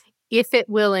say, if it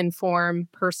will inform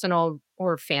personal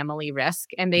or family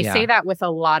risk. And they say that with a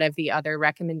lot of the other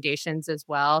recommendations as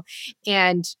well.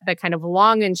 And the kind of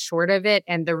long and short of it,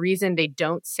 and the reason they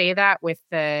don't say that with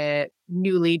the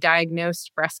newly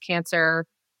diagnosed breast cancer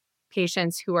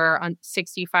patients who are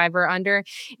 65 or under,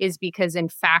 is because in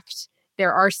fact,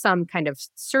 there are some kind of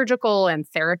surgical and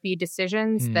therapy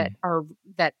decisions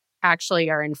that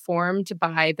actually are informed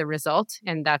by the result.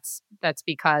 And that's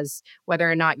because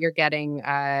whether or not you're getting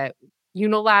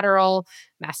unilateral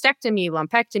mastectomy,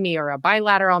 lumpectomy, or a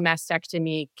bilateral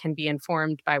mastectomy can be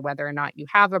informed by whether or not you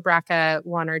have a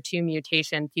BRCA1 or 2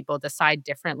 mutation. People decide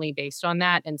differently based on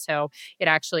that. And so it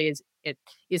actually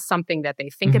is something that they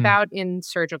think about in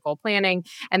surgical planning.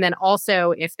 And then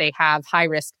also if they have high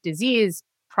risk disease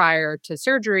prior to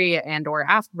surgery and or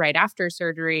right after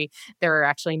surgery, there are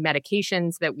actually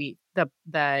medications that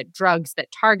the drugs that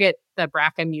target the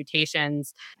BRCA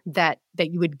mutations that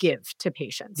you would give to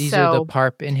patients. These are the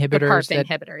PARP inhibitors.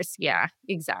 Inhibitors. Yeah,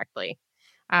 exactly.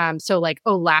 So like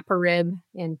olaparib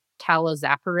and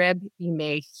talazoparib, you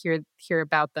may hear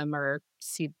about them or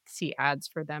see ads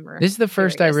for them. Or this is the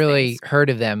first I really heard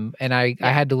of them, and I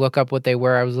had to look up what they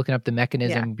were. I was looking up the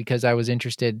mechanism because I was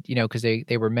interested, because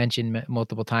they were mentioned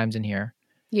multiple times in here.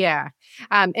 Yeah,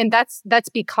 and that's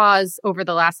because over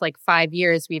the last 5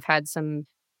 years, we've had some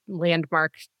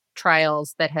landmark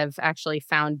trials that have actually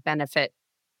found benefit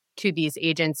to these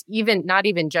agents, not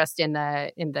even just in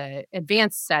the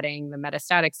advanced setting, the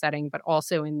metastatic setting, but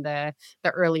also in the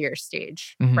earlier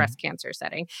stage breast cancer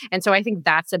setting. And so I think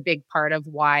that's a big part of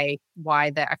why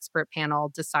the expert panel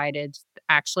decided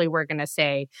actually we're going to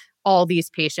say all these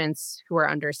patients who are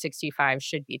under 65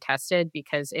 should be tested,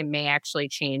 because it may actually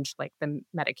change the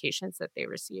medications that they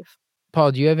receive.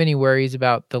 Paul, do you have any worries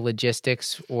about the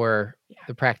logistics or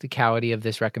the practicality of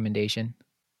this recommendation?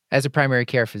 As a primary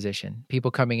care physician,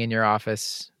 people coming in your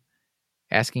office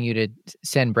asking you to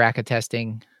send BRCA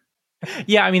testing.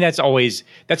 Yeah, I mean that's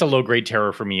a low grade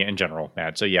terror for me in general,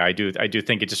 Matt. So yeah, I do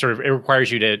think it just it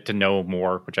requires you to know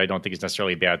more, which I don't think is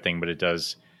necessarily a bad thing, but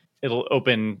it'll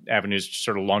open avenues to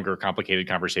sort of longer, complicated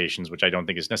conversations, which I don't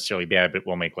think is necessarily bad, but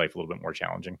will make life a little bit more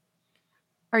challenging.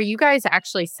 Are you guys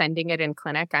actually sending it in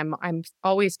clinic? I'm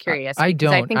always curious. I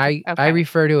don't. I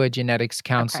refer to a genetics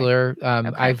counselor.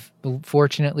 I've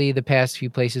fortunately the past few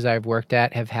places I've worked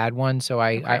at have had one, so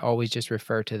I always just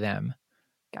refer to them.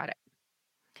 Got it.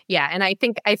 Yeah, and I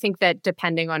think that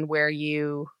depending on where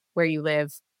you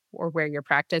live or where you're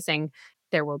practicing,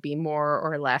 there will be more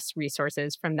or less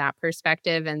resources from that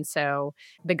perspective. And so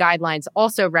the guidelines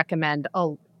also recommend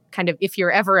if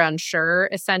you're ever unsure,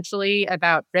 essentially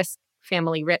about risk,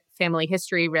 family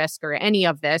history risk, or any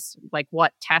of this,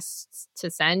 what tests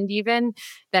to send even,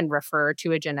 then refer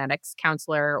to a genetics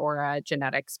counselor or a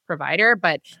genetics provider.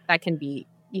 But that can be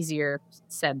easier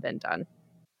said than done.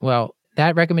 Well,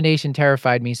 that recommendation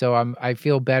terrified me, so I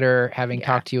feel better having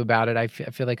talked to you about it. I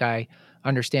feel like I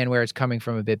understand where it's coming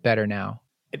from a bit better now.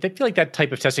 I feel like that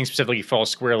type of testing specifically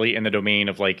falls squarely in the domain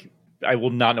of I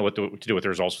will not know what to do with the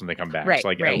results when they come back. Right, so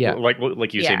right.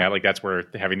 Like you say, Matt, that's where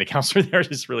having the counselor there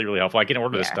is really, really helpful. I can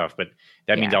order this stuff, but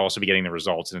that means I'll also be getting the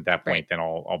results. And at that point, then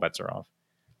all bets are off.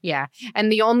 Yeah.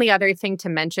 And the only other thing to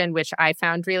mention, which I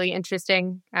found really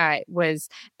interesting, was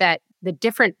that the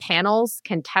different panels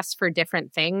can test for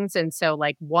different things. And so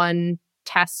one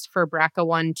test for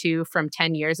BRCA1, 2 from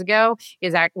 10 years ago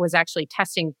was actually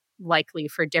testing likely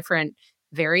for different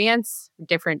variants,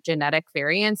 different genetic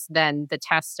variants than the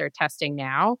tests are testing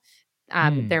now.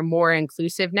 They're more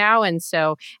inclusive now. And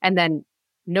then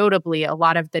notably, a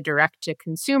lot of the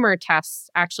direct-to-consumer tests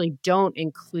actually don't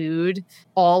include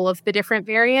all of the different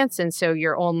variants. And so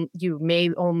you may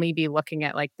only be looking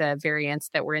at the variants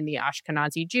that were in the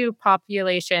Ashkenazi Jew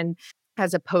population,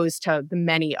 as opposed to the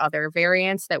many other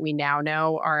variants that we now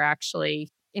know are actually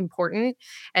important.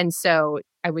 And so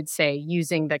I would say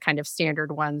using the kind of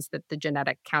standard ones that the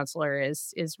genetic counselor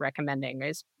is recommending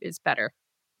is better.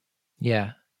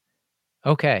 Yeah.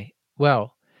 Okay.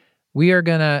 Well,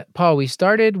 Paul, we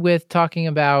started with talking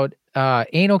about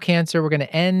anal cancer. We're going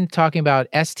to end talking about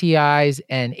STIs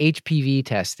and HPV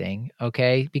testing,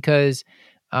 okay? Because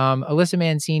Alyssa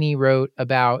Mancini wrote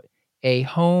about a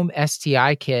home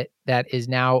STI kit that is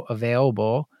now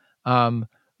available.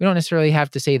 We don't necessarily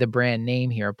have to say the brand name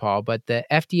here, Paul, but the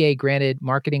FDA granted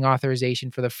marketing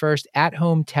authorization for the first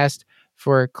at-home test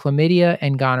for chlamydia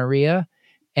and gonorrhea.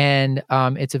 And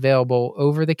it's available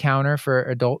over the counter for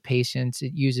adult patients.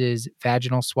 It uses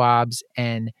vaginal swabs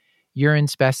and urine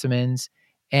specimens.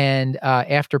 And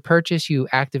after purchase, you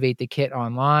activate the kit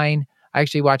online. I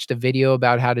actually watched a video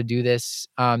about how to do this.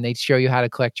 They show you how to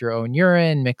collect your own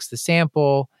urine, mix the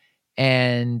sample,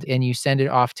 and you send it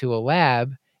off to a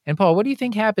lab. And Paul, what do you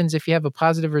think happens if you have a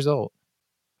positive result?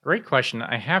 Great question.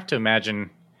 I have to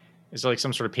imagine, is it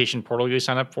some sort of patient portal you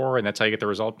sign up for, and that's how you get the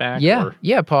result back?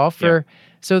 Yeah, Paul.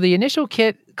 So the initial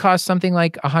kit costs something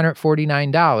like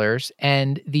 $149,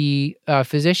 and the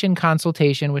physician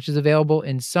consultation, which is available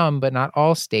in some but not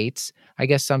all states. I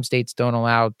guess some states don't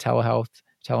allow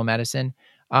telemedicine.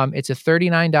 It's a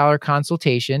 $39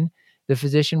 consultation. the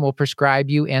physician will prescribe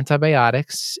you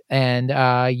antibiotics, and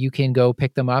you can go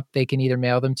pick them up. They can either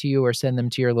mail them to you or send them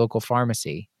to your local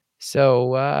pharmacy.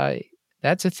 So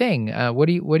that's a thing. What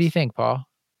do you think, Paul?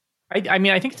 I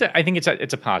mean, I think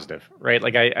it's a positive, right?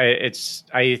 Like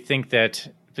I think that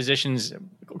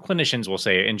clinicians will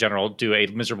say in general do a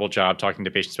miserable job talking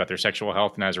to patients about their sexual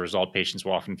health, and as a result, patients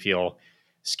will often feel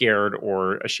scared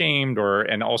or ashamed,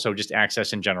 and also just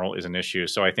access in general is an issue.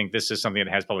 So I think this is something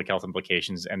that has public health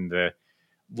implications, and the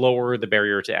lower the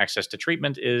barrier to access to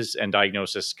treatment is and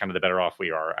diagnosis, kind of the better off we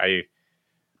are. I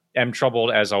am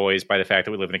troubled, as always, by the fact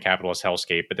that we live in a capitalist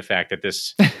hellscape, but the fact that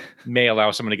this may allow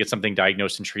someone to get something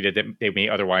diagnosed and treated that they may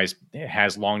otherwise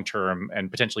has long-term and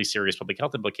potentially serious public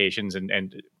health implications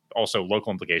and also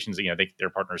local implications. Their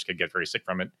partners could get very sick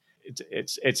from it.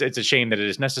 It's a shame that it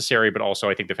is necessary, but also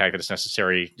I think the fact that it's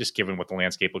necessary, just given what the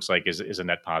landscape looks like, is a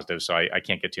net positive. So I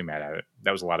can't get too mad at it.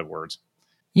 That was a lot of words.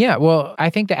 Yeah, well, I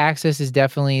think the access is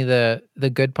definitely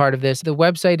the good part of this. The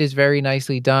website is very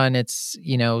nicely done. It's,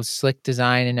 slick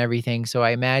design and everything. So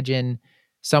I imagine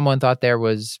someone thought there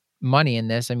was money in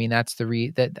this. I mean, that's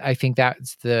I think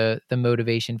that's the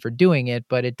motivation for doing it,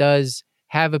 but it does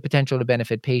have a potential to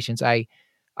benefit patients. I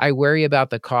worry about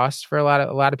the cost for a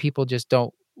lot of people. Just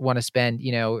don't want to spend,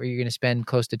 or you're going to spend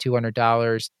close to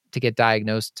 $200 to get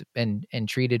diagnosed and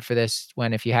treated for this,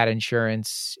 when if you had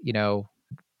insurance,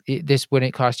 this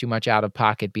wouldn't cost you much out of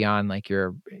pocket beyond like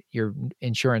your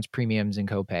insurance premiums and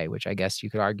copay, which I guess you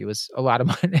could argue is a lot of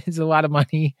money. Is a lot of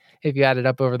money if you add it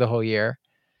up over the whole year.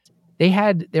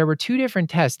 There were two different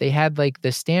tests. They had like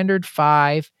the standard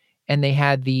 5, and they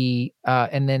had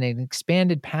and then an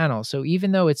expanded panel. So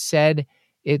even though it said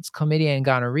it's chlamydia and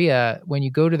gonorrhea, when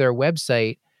you go to their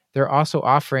website, they're also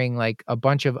offering like a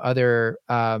bunch of other,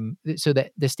 so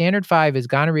that the standard 5 is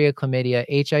gonorrhea, chlamydia,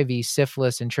 HIV,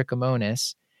 syphilis, and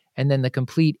trichomonas. And then the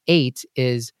complete 8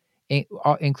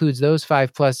 includes those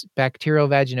 5 plus bacterial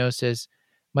vaginosis,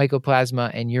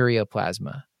 mycoplasma, and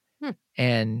ureaplasma.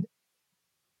 And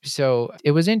so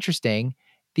it was interesting.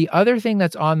 The other thing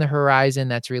that's on the horizon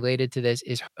that's related to this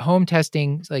is home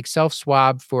testing, like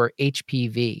self-swab for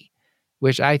HPV,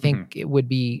 which I think it would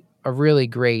be a really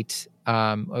great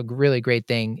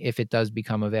thing if it does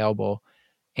become available.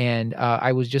 And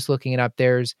I was just looking it up.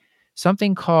 There's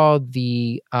something called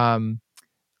the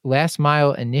Last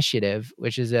Mile Initiative,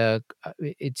 which is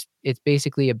it's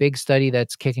basically a big study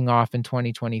that's kicking off in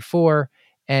 2024,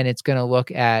 and it's going to look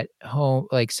at home,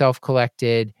 like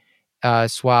self-collected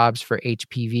swabs for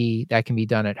HPV that can be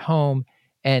done at home.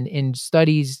 And in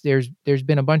studies, there's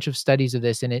been a bunch of studies of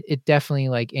this, and it definitely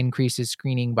like increases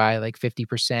screening by like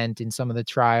 50% in some of the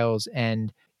trials,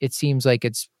 and it seems like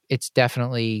it's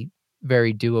definitely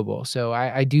very doable. So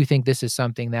I do think this is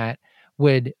something that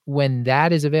when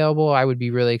that is available, I would be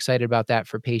really excited about that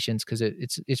for patients, because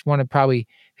it's one of probably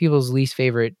people's least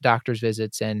favorite doctor's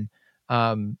visits, and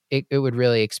it would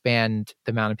really expand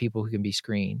the amount of people who can be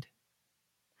screened.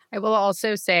 I will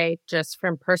also say, just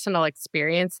from personal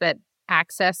experience, that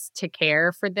access to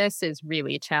care for this is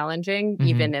really challenging,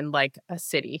 even in like a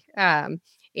city.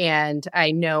 And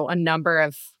I know a number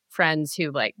of friends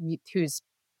whose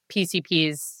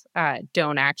PCPs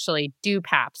don't actually do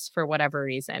PAPs for whatever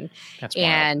reason. That's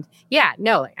and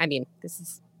this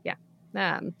is,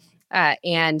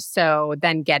 and so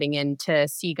then getting in to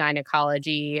see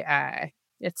gynecology,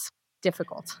 it's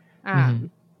difficult.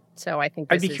 So I think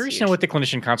I'd be curious to know what the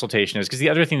clinician consultation is, because the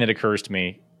other thing that occurs to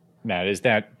me, Matt, is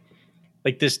that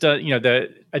like this,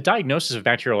 a diagnosis of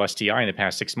bacterial STI in the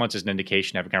past 6 months is an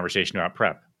indication to have a conversation about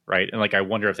PrEP, right? And like I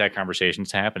wonder if that conversation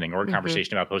is happening, or a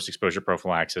conversation about post-exposure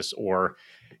prophylaxis, or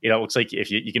it looks like if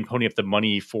you can pony up the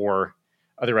money for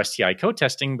other STI code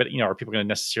testing, but are people going to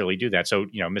necessarily do that? So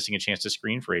missing a chance to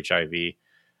screen for HIV.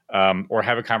 Or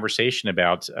have a conversation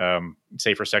about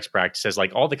safer sex practices,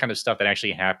 like all the kind of stuff that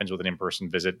actually happens with an in-person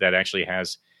visit that actually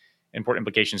has important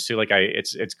implications too. Like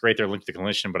it's great they're linked to the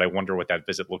clinician, but I wonder what that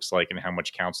visit looks like and how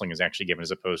much counseling is actually given,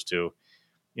 as opposed to,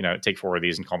 take 4 of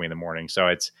these and call me in the morning. So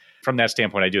it's from that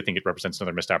standpoint, I do think it represents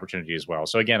another missed opportunity as well.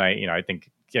 So again, I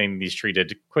think getting these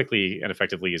treated quickly and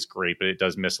effectively is great, but it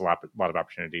does miss a lot of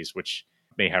opportunities, which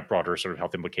may have broader sort of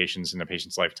health implications in the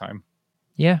patient's lifetime.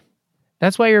 Yeah.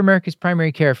 That's why you're America's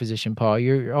primary care physician, Paul.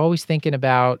 You're always thinking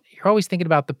about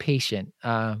the patient,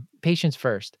 patients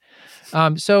first.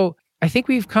 So I think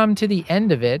we've come to the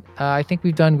end of it. I think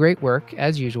we've done great work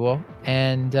as usual.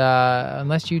 And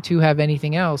unless you two have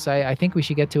anything else, I think we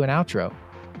should get to an outro.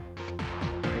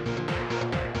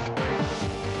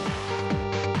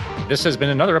 This has been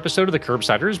another episode of the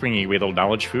Curbsiders, bringing you a little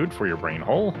knowledge food for your brain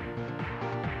hole.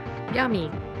 Yummy.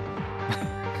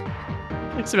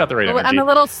 It's about the right Well, energy. I'm a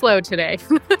little slow today.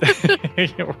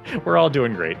 We're all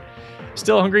doing great.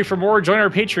 Still hungry for more? Join our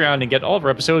Patreon and get all of our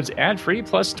episodes ad-free,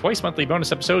 plus twice monthly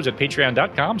bonus episodes at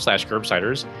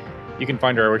patreon.com/curbsiders. You can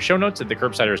find our show notes at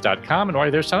thecurbsiders.com, and while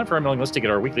you're there, sign up for our mailing list to get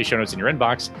our weekly show notes in your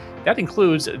inbox. That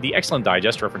includes the excellent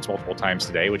digest referenced multiple times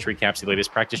today, which recaps the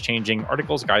latest practice-changing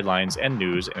articles, guidelines, and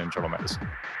news in internal medicine.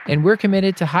 And we're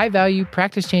committed to high-value,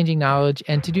 practice-changing knowledge,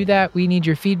 and to do that, we need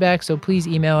your feedback, so please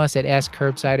email us at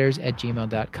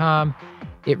askcurbsiders@gmail.com.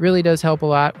 It really does help a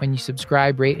lot when you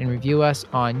subscribe, rate, and review us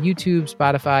on YouTube,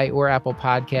 Spotify, or Apple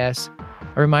Podcasts.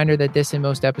 A reminder that this and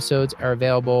most episodes are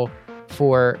available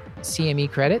for CME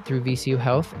credit through VCU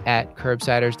Health at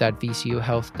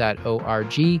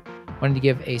curbsiders.vcuhealth.org. Wanted to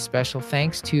give a special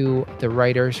thanks to the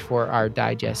writers for our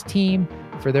digest team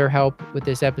for their help with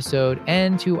this episode,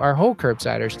 and to our whole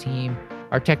Curbsiders team.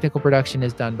 Our technical production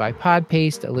is done by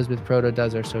Podpaste. Elizabeth Proto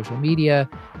does our social media.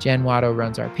 Jen Watto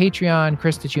runs our Patreon.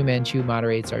 Krista Chu-Manchu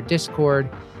moderates our Discord.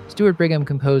 Stuart Brigham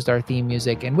composed our theme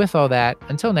music. And with all that,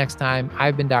 until next time,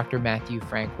 I've been Dr. Matthew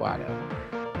Frank Watto.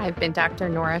 I've been Dr.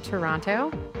 Nora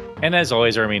Toronto. And as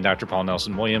always, I remain Dr. Paul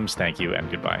Nelson Williams. Thank you and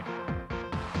goodbye.